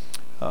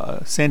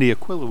 Sandy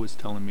Aquila was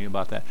telling me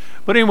about that.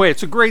 But anyway,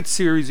 it's a great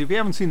series. If you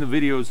haven't seen the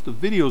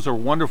videos are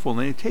wonderful. And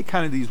they take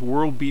kind of these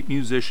world beat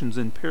musicians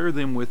and pair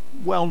them with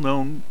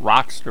well-known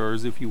rock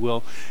stars, if you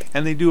will.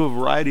 And they do a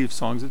variety of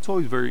songs. It's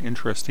always very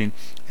interesting.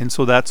 And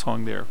so that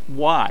song there.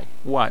 Why?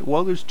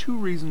 Well, there's two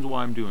reasons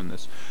why I'm doing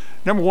this.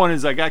 Number one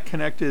is I got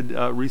connected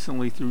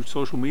recently through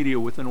social media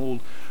with an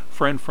old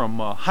friend from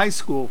high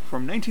school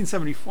from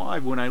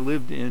 1975 when I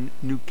lived in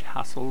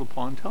Newcastle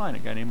upon Tyne, a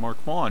guy named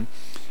Mark Vaughn.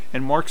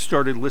 And Mark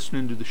started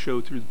listening to the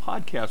show through the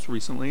podcast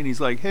recently, and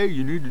he's like, hey,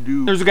 you need to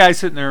do... There's a guy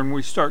sitting there, and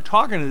we start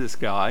talking to this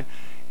guy,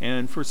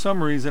 and for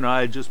some reason I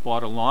had just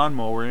bought a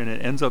lawnmower, and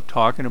it ends up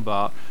talking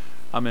about...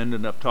 I'm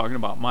ending up talking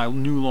about my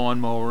new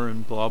lawnmower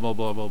and blah, blah,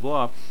 blah, blah,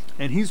 blah.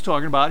 And he's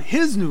talking about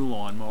his new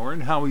lawnmower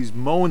and how he's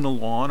mowing the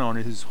lawn on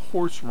his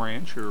horse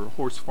ranch or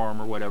horse farm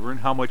or whatever,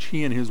 and how much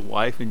he and his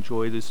wife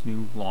enjoy this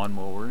new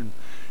lawnmower.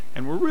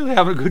 And we're really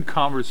having a good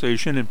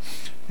conversation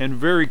and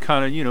very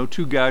kind of,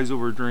 two guys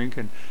over a drink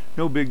and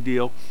no big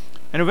deal.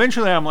 And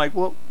eventually I'm like,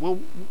 well, what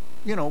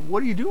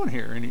are you doing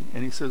here? And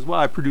he says, well,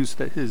 I produced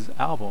his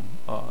album,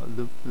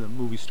 the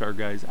Movie Star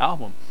Guy's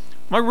album.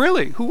 I'm like,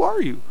 really? Who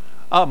are you?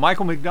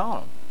 Michael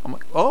McDonald. I'm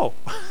like, oh,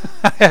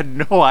 I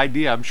had no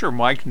idea. I'm sure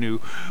Mike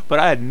knew, but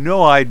I had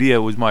no idea it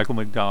was Michael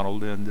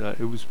McDonald, and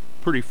it was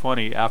pretty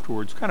funny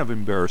afterwards, kind of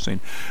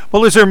embarrassing.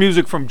 Well, let's hear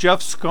music from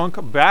Jeff Skunk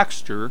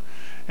Baxter,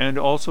 and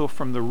also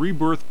from the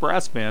Rebirth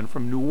Brass Band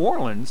from New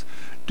Orleans,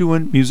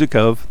 doing music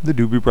of the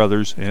Doobie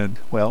Brothers and,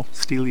 well,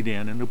 Steely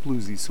Dan in a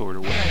bluesy sort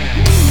of way.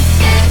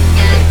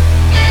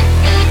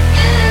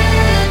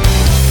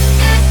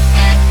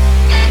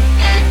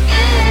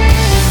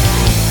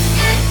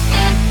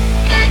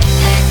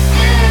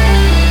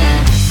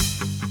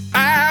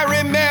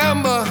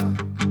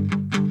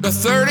 The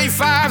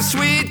 35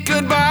 sweet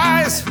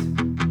goodbyes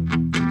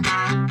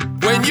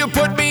when you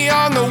put me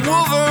on the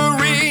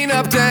Wolverine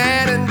up to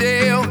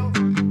Annandale.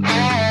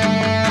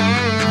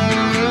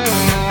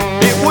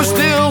 It was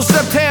still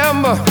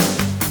September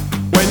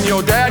when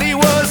your daddy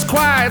was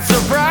quite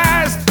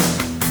surprised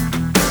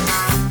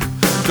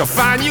to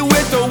find you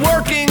with the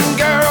working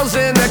girls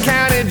in the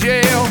county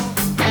jail.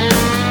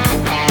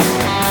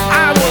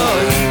 I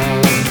was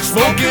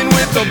smoking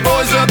with the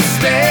boys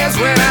upstairs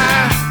when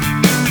I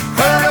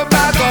heard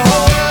about the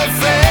whole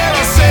affair.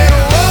 I said,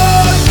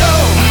 oh no,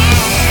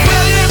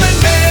 William and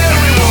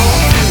Mary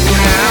won't do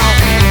now.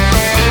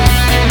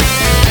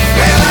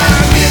 Well, I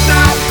did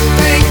not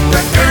think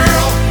the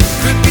girl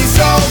could be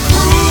so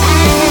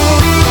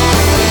cruel,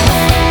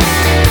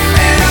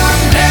 and I'm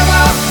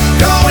never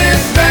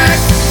going back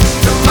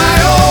to my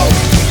old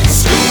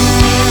school.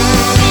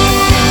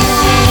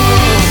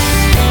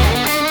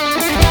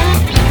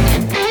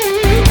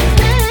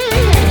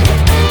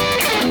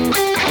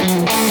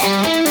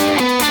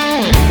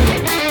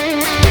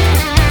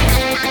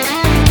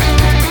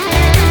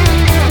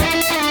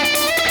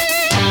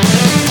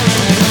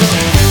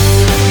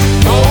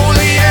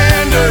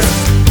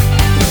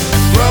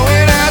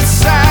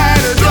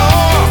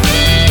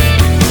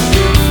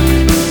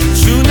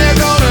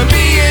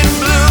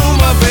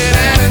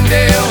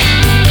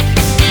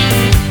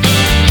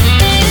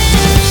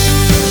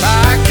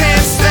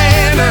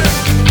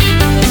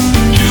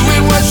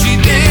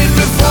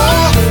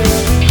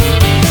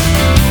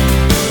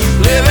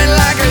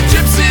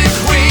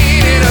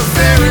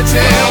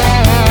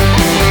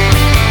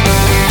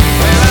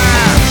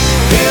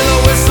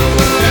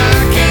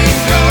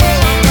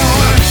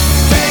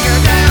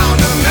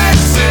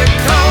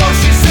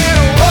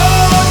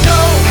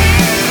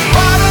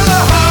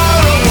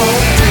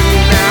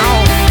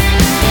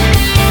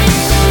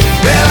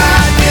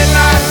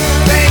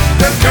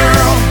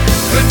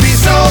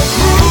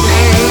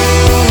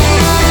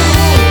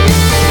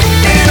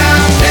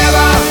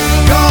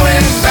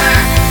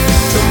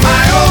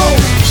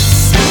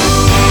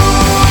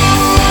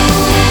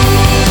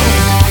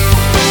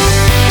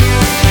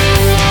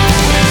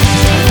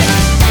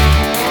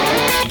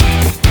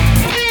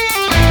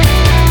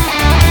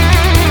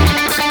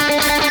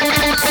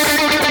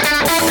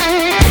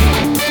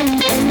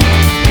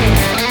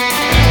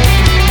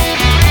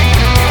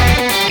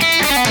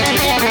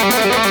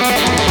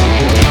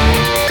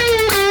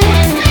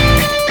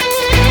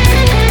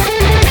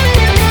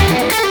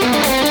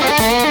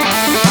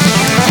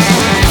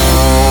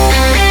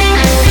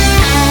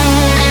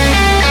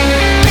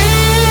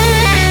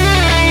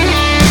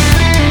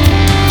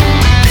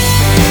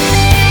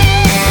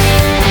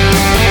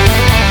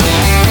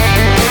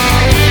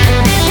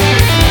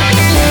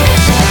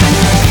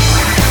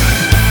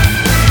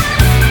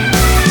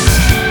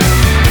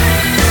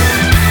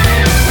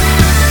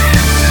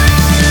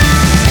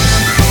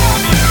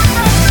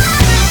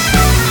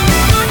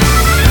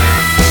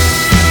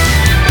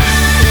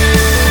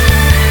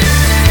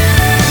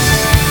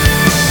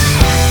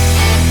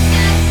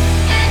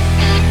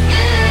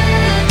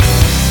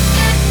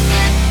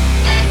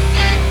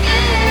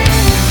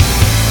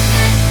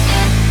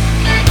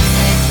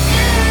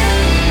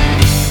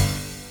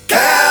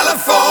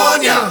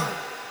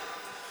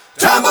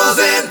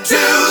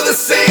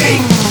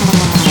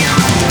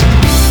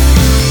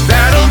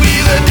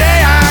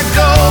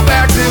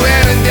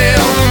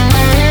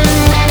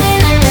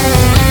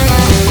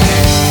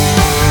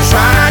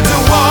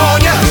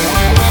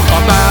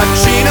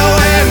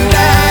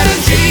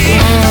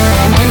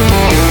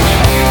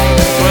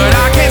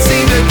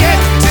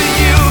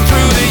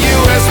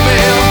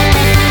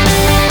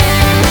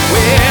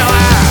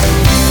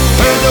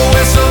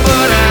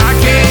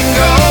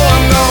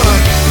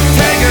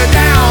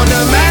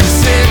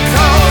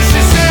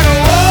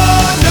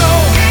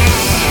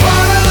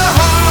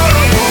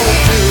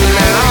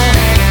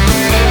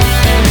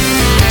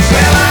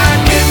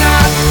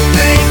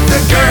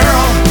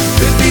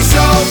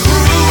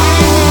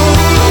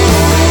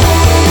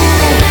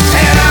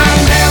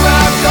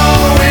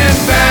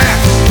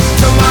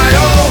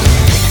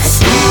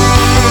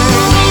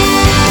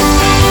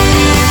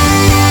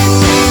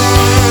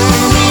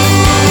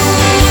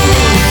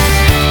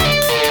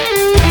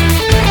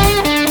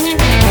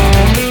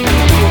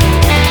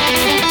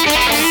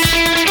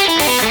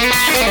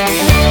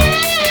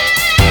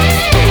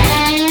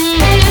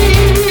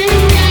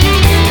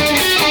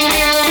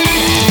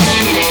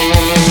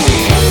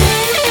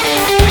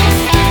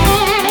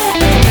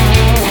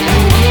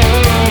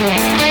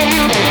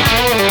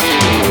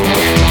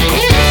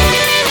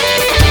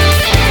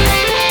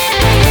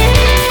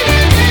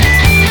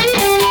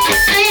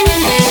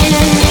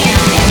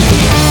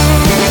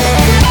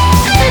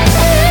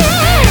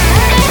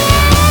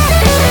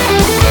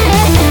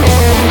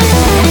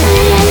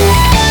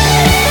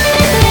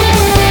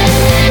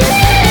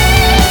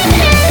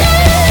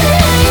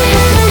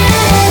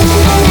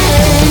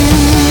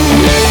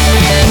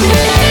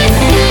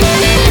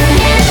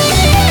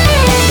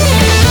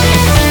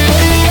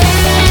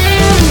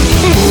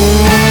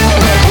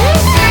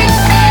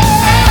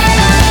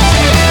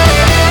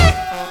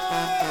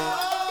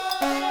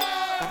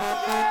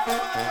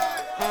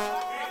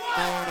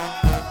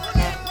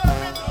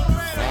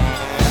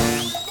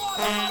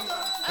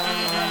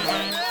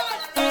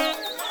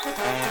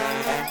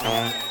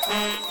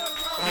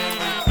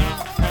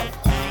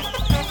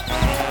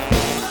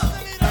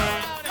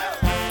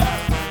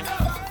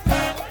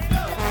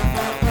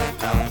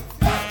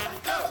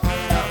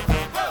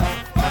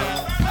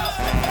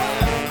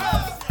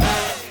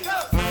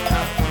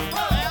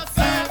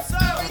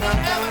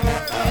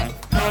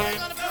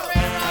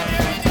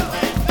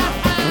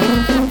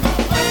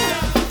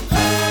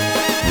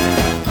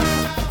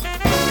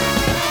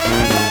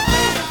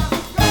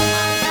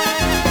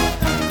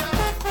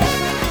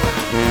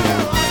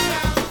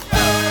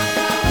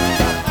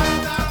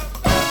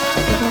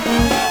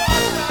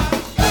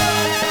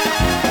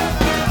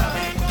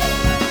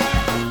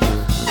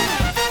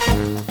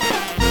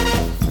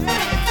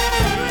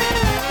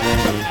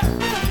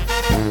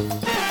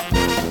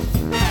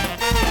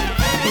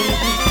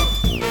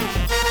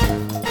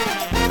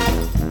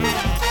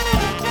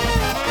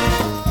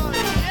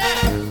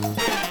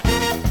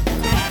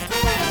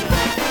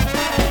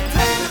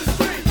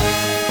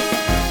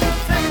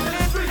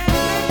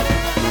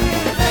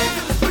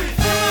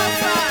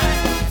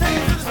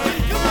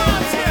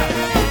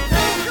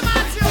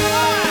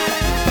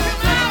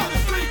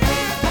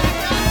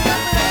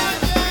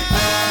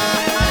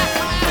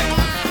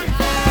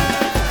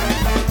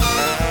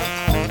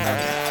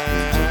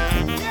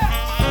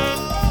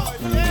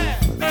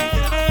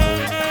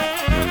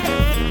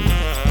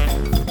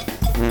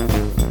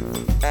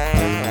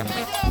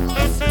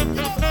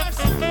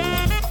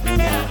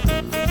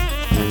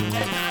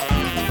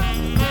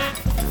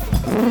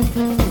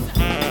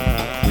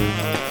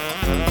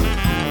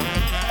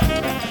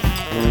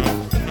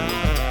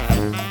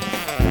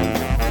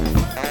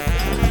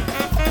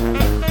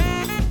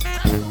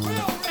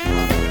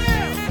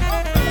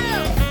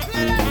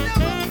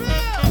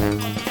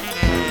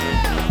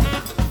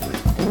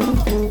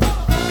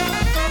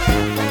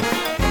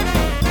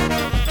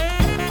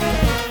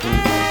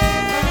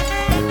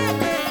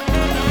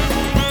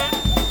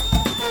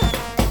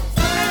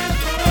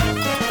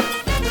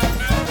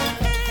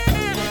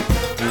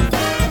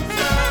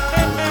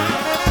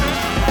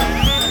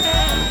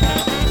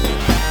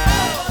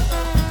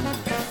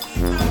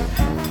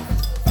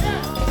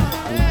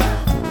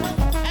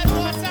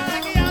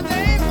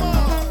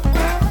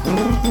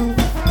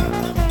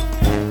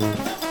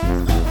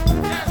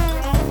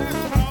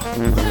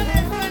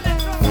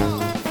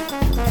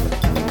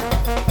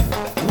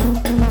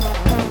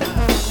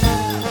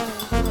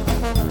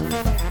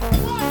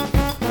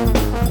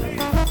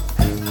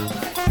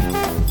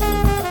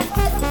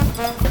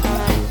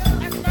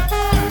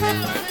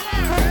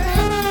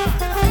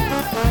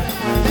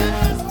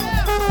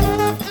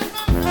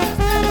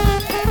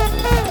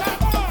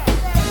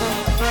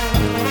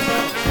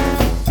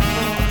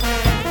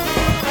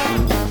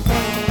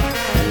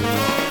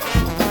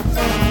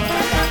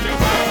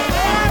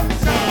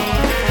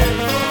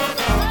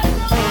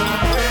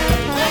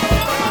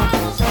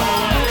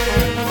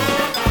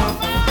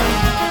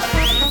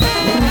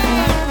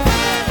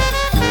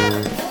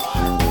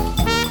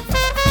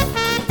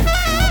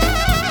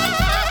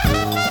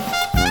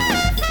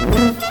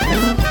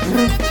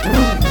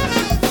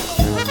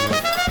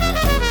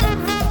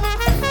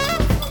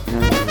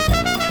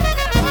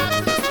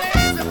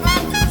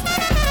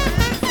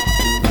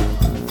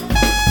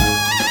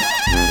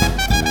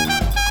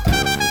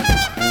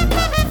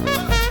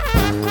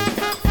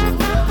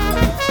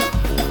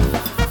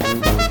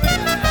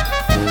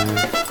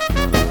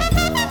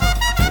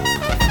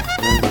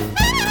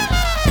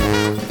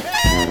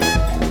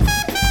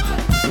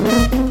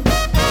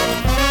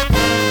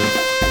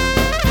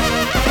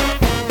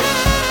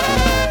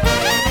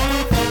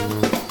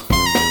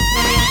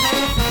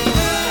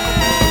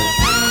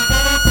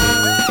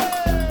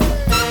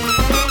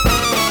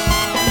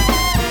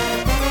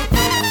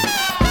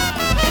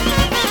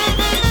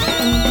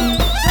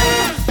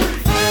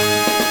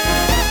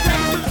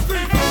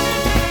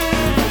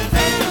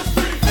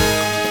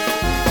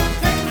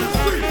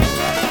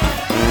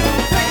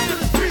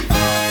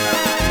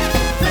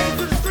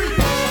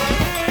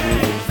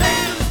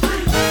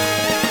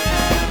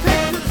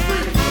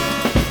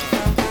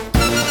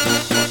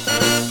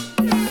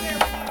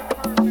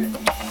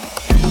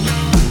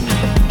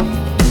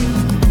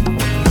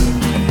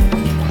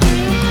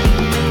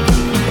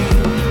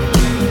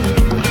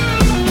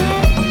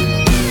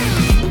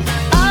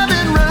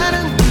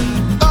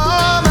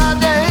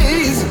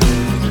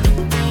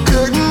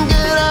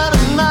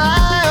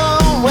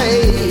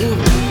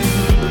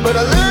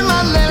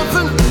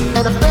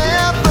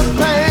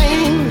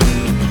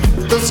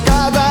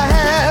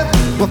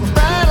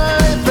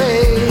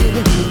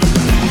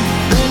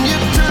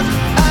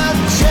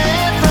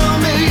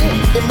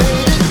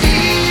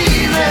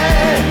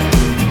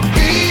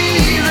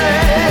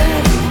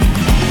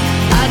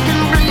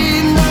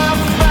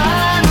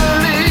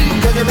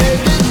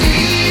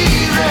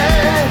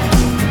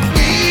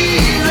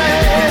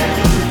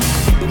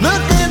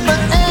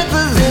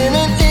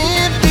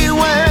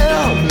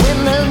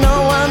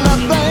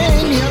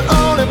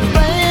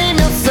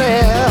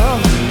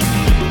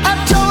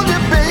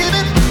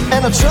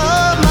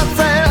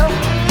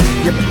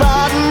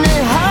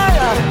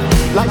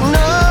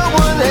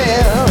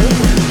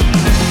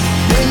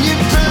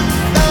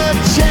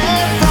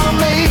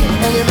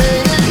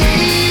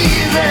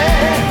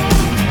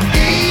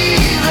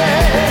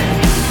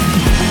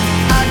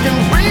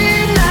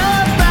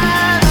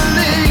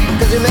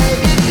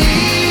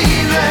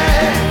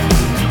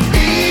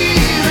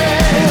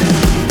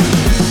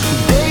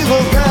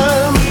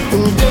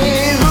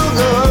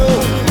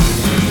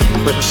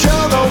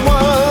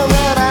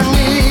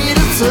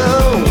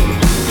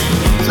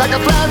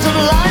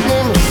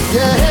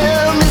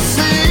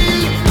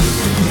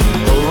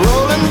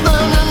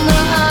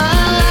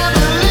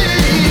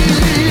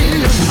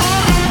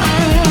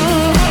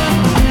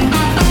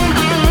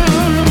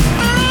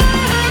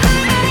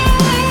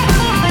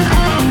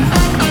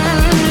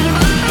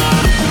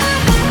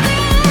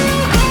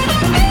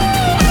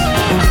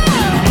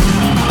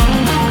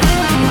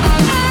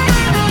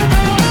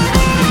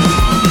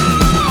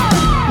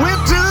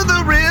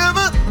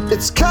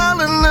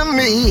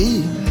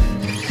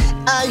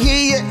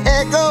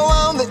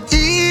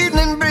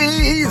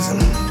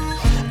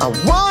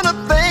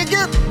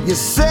 You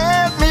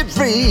set me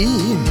free.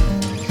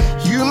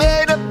 You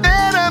made a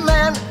better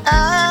man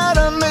out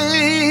of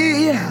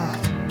me.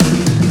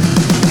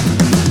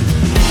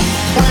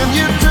 When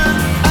you took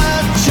a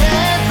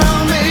chance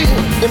on me,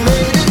 you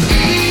made it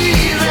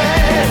easy,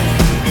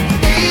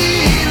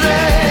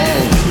 easy.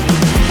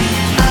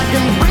 I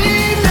can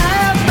breathe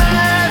now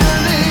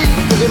finally.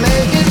 You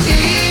make it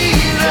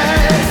easy,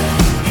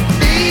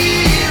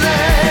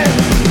 easy.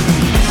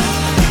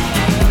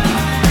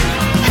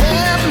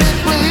 Help me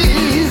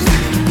please.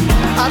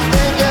 I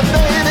think you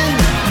made it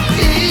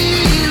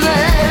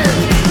easy.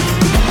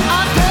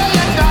 I tell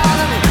you,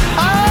 darling,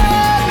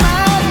 on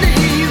my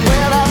knees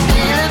when I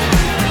feel it.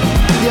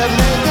 You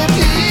make it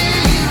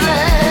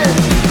easy.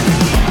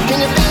 Can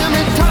you feel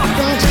me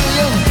talking to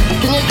you?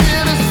 Can you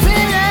hear me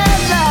sing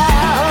out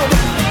loud?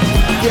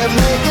 You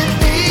make it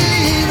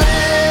easy.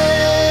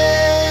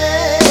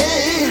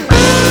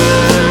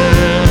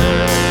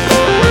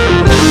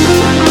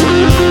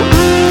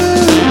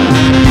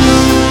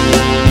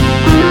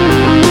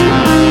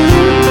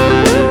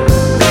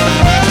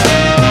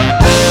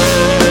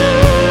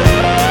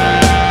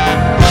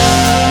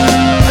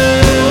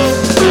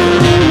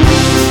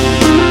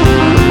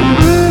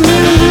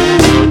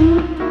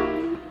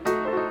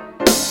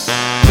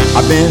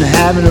 I've been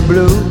having a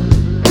blue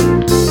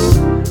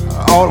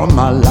all of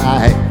my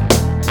life.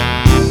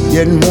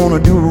 Didn't wanna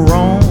do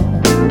wrong,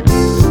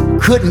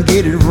 couldn't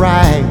get it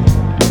right.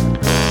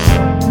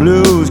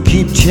 Blues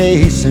keep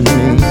chasing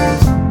me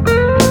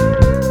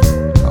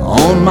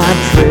on my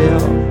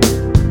trail.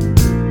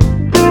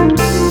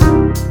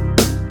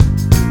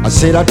 I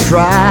said I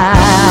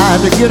tried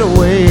to get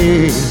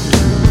away.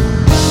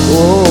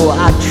 Oh,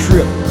 I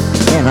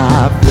tripped and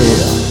I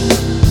fell.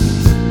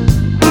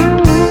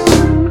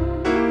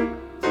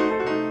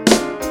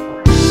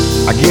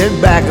 I get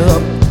back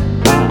up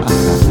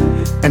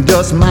and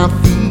dust my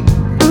feet.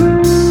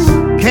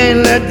 Can't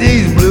let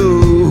these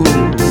blues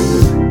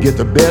get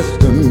the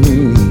best of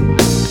me.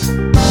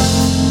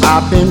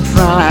 I've been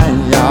trying,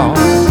 y'all,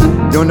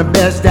 doing the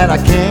best that I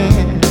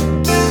can.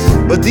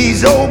 But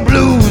these old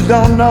blues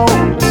don't know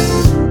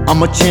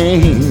I'm a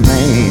chain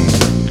man.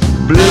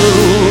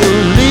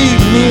 Blues,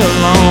 leave me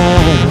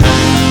alone,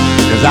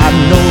 'cause I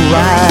know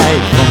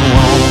right from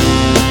wrong.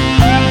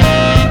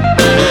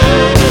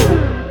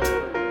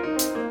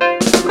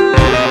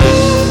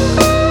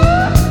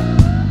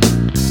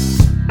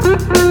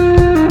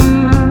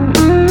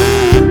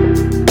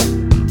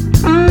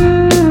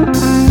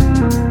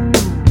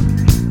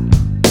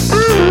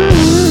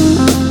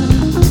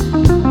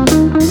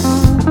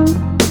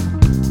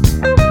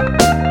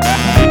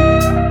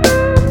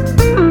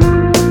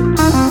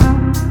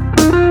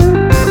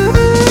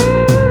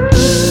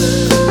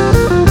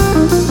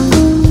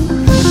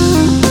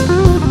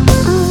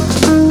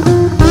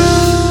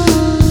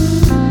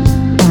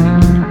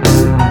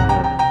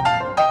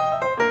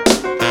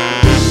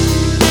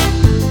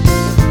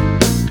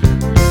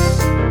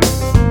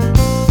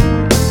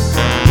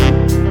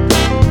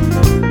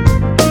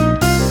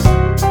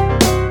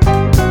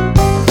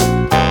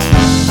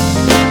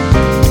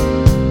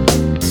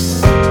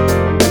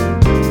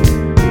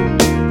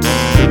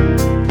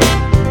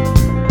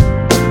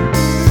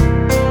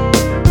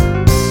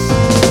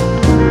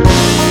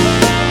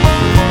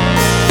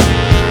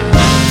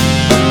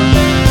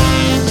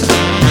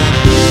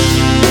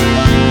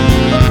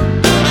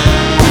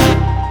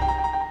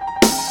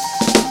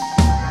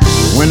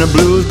 When the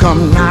blues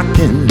come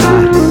knocking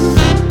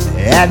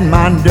at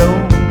my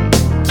door,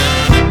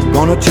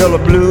 gonna tell the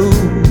blues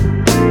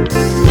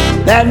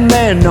that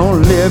man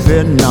don't live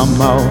it no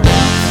more.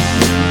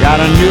 Got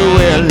a new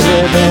way of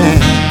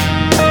living,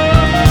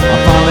 I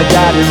finally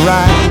got it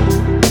right.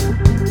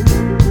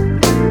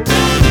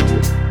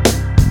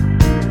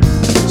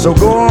 So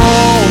go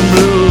on,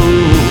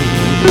 blues,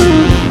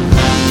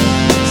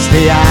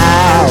 stay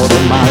out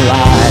of my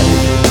life.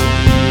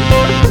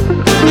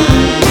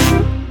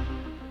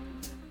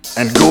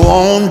 And go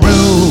on,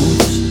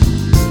 blues,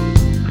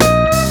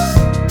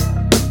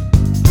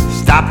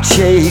 stop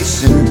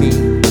chasing me.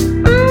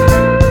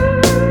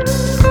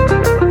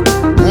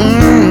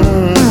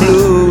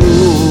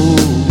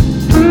 Blues,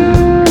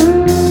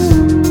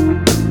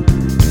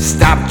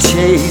 stop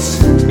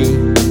chasing me.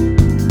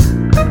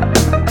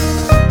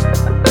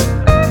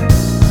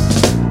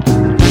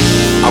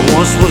 I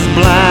once was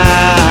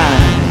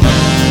blind,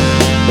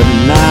 but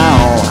now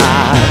I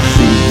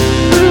see.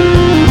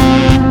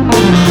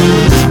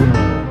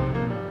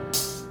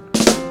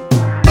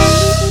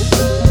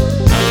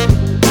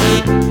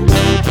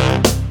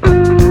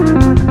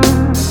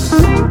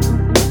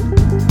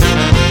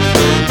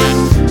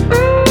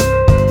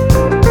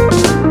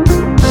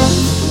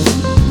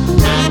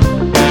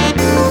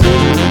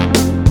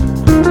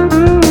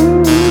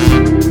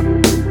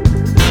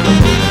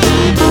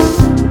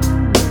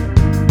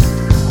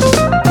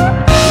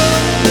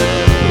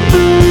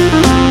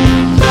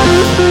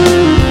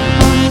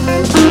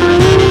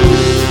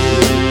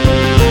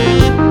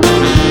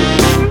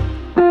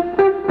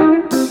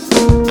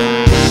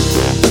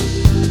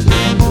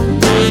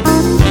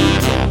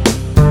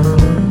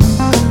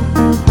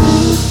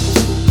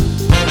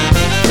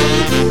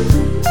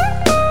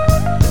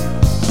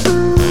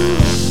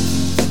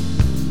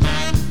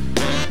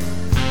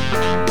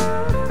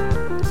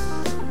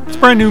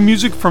 Brand new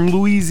music from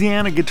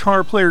Louisiana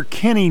guitar player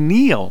Kenny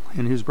Neal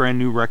in his brand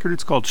new record.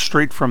 It's called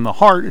Straight From the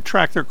Heart, a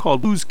track there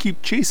called Blues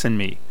Keep Chasing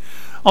Me.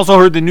 Also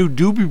heard the new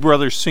Doobie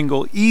Brothers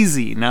single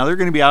Easy. Now they're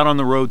going to be out on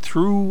the road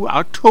through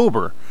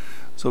October.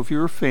 So if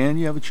you're a fan,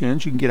 you have a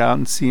chance, you can get out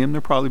and see them.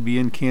 They'll probably be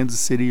in Kansas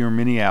City or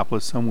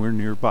Minneapolis, somewhere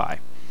nearby.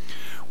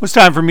 Well, it's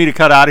time for me to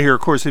cut out of here.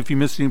 Of course, if you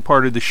missed any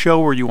part of the show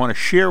or you want to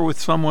share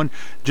with someone,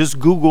 just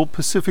Google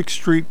Pacific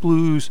Street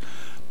Blues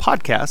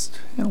Podcast.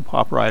 It'll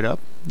pop right up.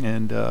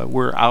 And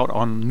we're out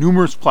on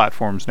numerous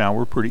platforms now.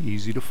 We're pretty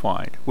easy to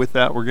find. With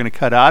that, we're going to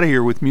cut out of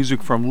here with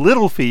music from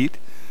Little Feat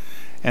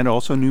and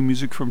also new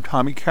music from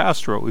Tommy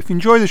Castro. If you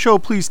enjoy the show,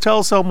 please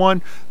tell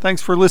someone.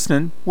 Thanks for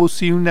listening. We'll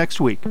see you next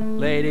week.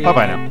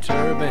 Bye-bye now.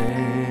 Turban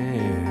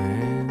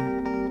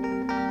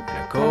and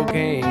a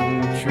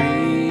cocaine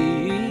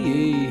tree.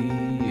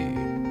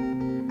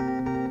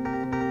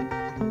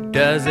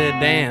 Does it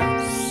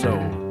dance so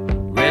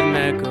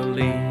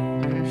rhythmically?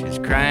 She's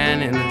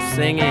crying and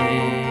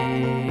singing.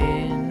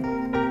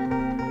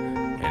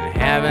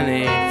 Having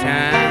a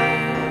time.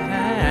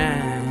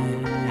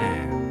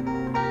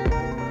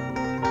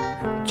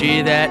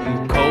 Gee, that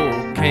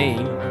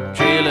cocaine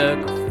tree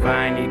look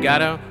fine. You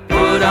gotta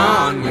put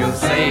on your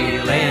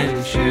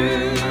sailing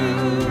shoes.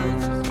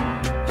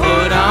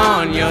 Put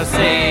on your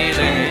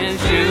sailing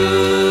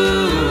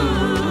shoes.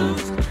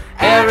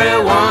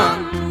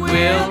 Everyone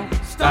will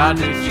start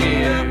to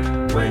cheer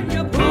when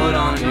you put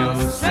on your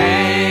sailing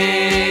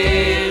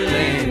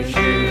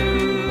shoes.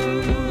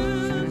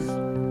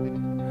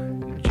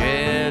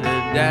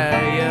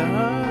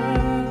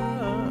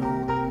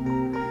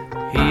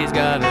 He's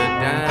got a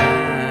dime.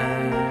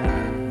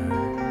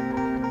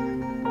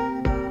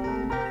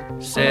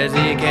 Says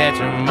he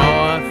catching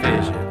more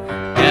fish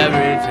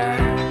every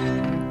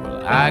time.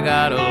 Well, I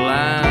got a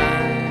line.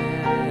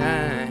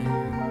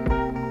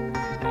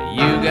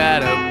 You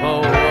got a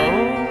pole.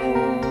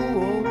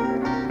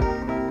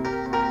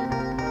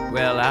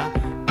 Well,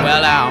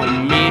 I'll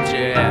meet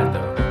you at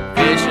the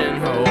fishing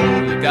hole.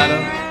 You gotta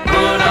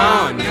put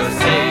on your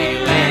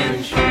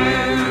sailing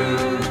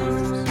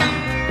shoes.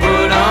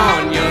 Put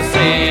on your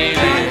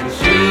sailing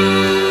shoes.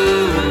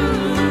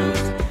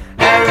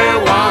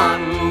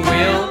 Everyone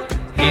will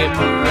hear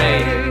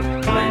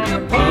parade when you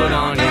put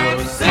on your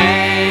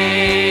sailing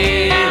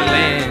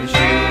shoes.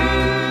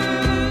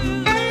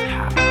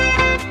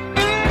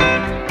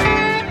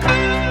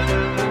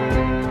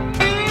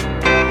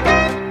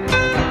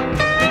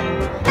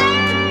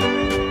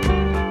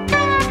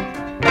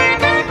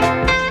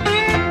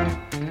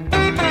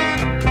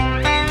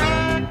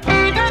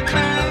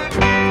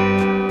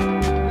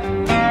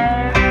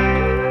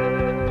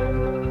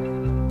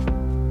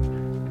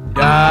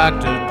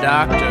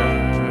 Doctor,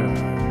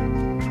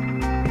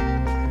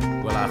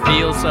 well, I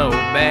feel so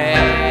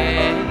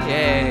bad,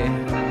 yeah.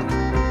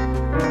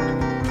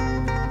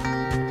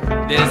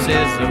 This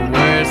is the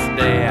worst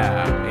day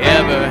I've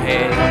ever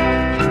had.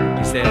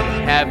 He said,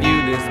 have you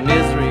this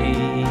misery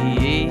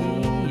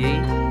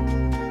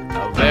a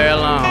very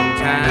long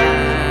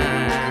time?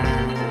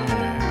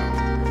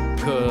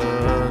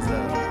 'Cause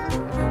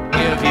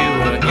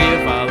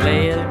if I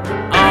lay it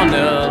on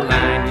the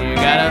line, you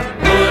gotta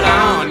put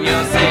on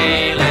your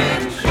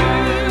sailing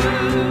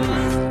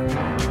shoes.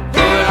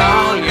 Put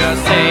on your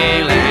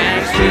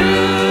sailing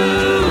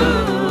shoes.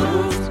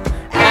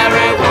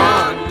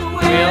 Everyone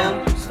will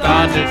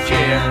start to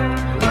cheer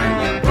when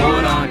you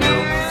put on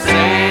your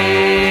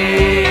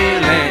sailing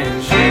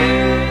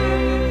shoes.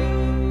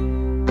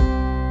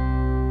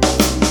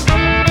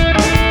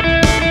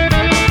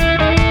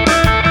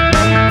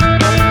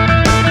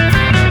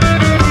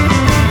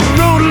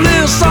 Wrote a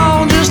little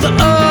song just the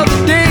other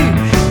day,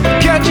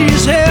 catchy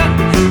as hell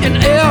in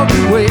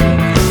every way.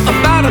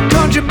 About a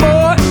country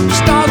boy,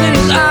 stars in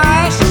his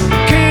eyes,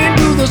 came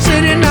to the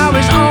city, now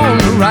he's on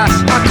the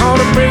rise. I caught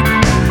a break,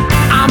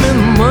 I'm in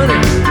the money,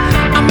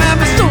 I'm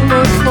having so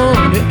much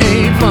fun, it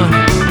ain't funny.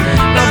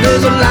 Now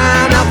there's a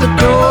line out the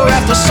door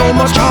after so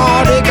much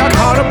heartache. I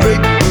caught a break,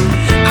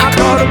 I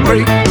caught a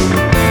break.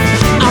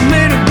 I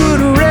made a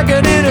good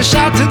record and it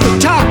shot to the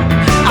top.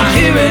 I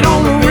hear it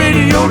on the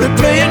radio, they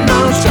play it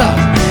non-stop.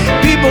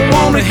 People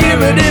wanna hear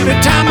it every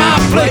time I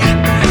play it.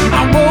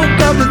 I woke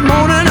up this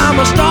morning, I'm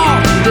a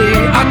star today.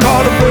 I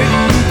caught a break,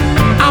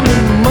 I'm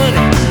in the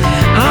money,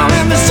 I'm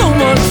having so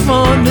much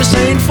fun, this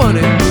ain't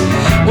funny.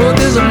 Well,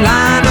 there's a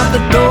line out the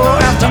door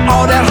after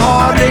all that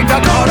heartache. I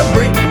caught a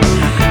break,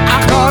 I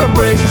caught a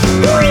break.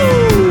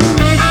 Woo!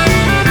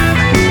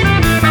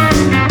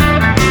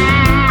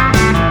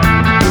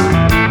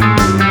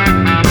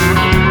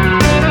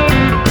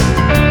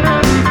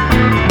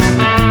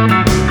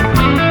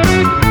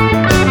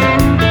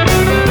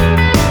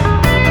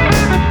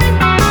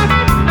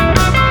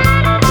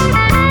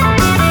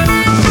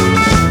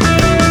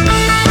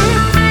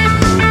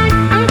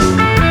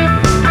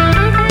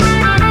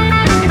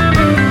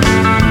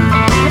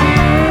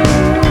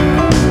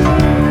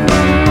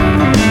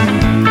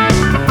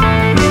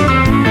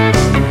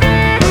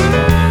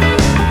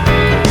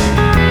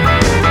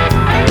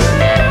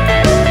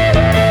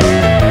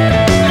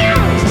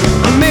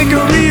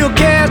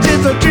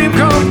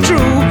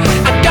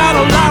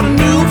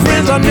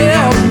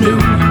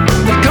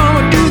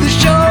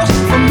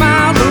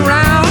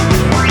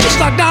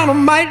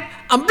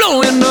 I'm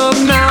blowing up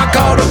now, I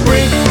caught a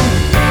break.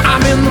 I'm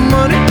in the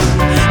money,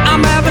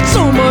 I'm having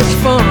so much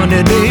fun,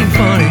 it ain't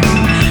funny.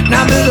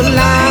 Now there's a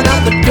line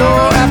out the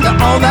door after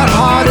all that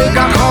heartache.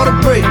 I caught a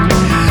break,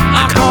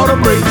 I caught a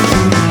break,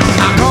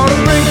 I caught a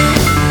break.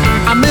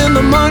 I'm in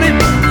the money,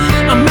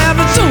 I'm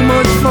having so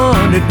much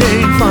fun, it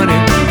ain't funny.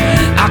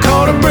 I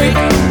caught a break,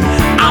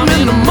 I'm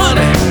in the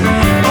money,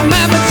 I'm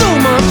having so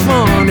much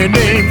fun, it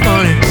ain't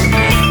funny.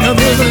 Now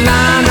there's a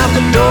line out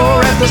the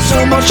door after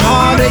so much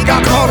heartache.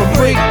 I caught a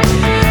break,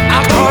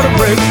 I caught a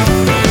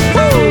break.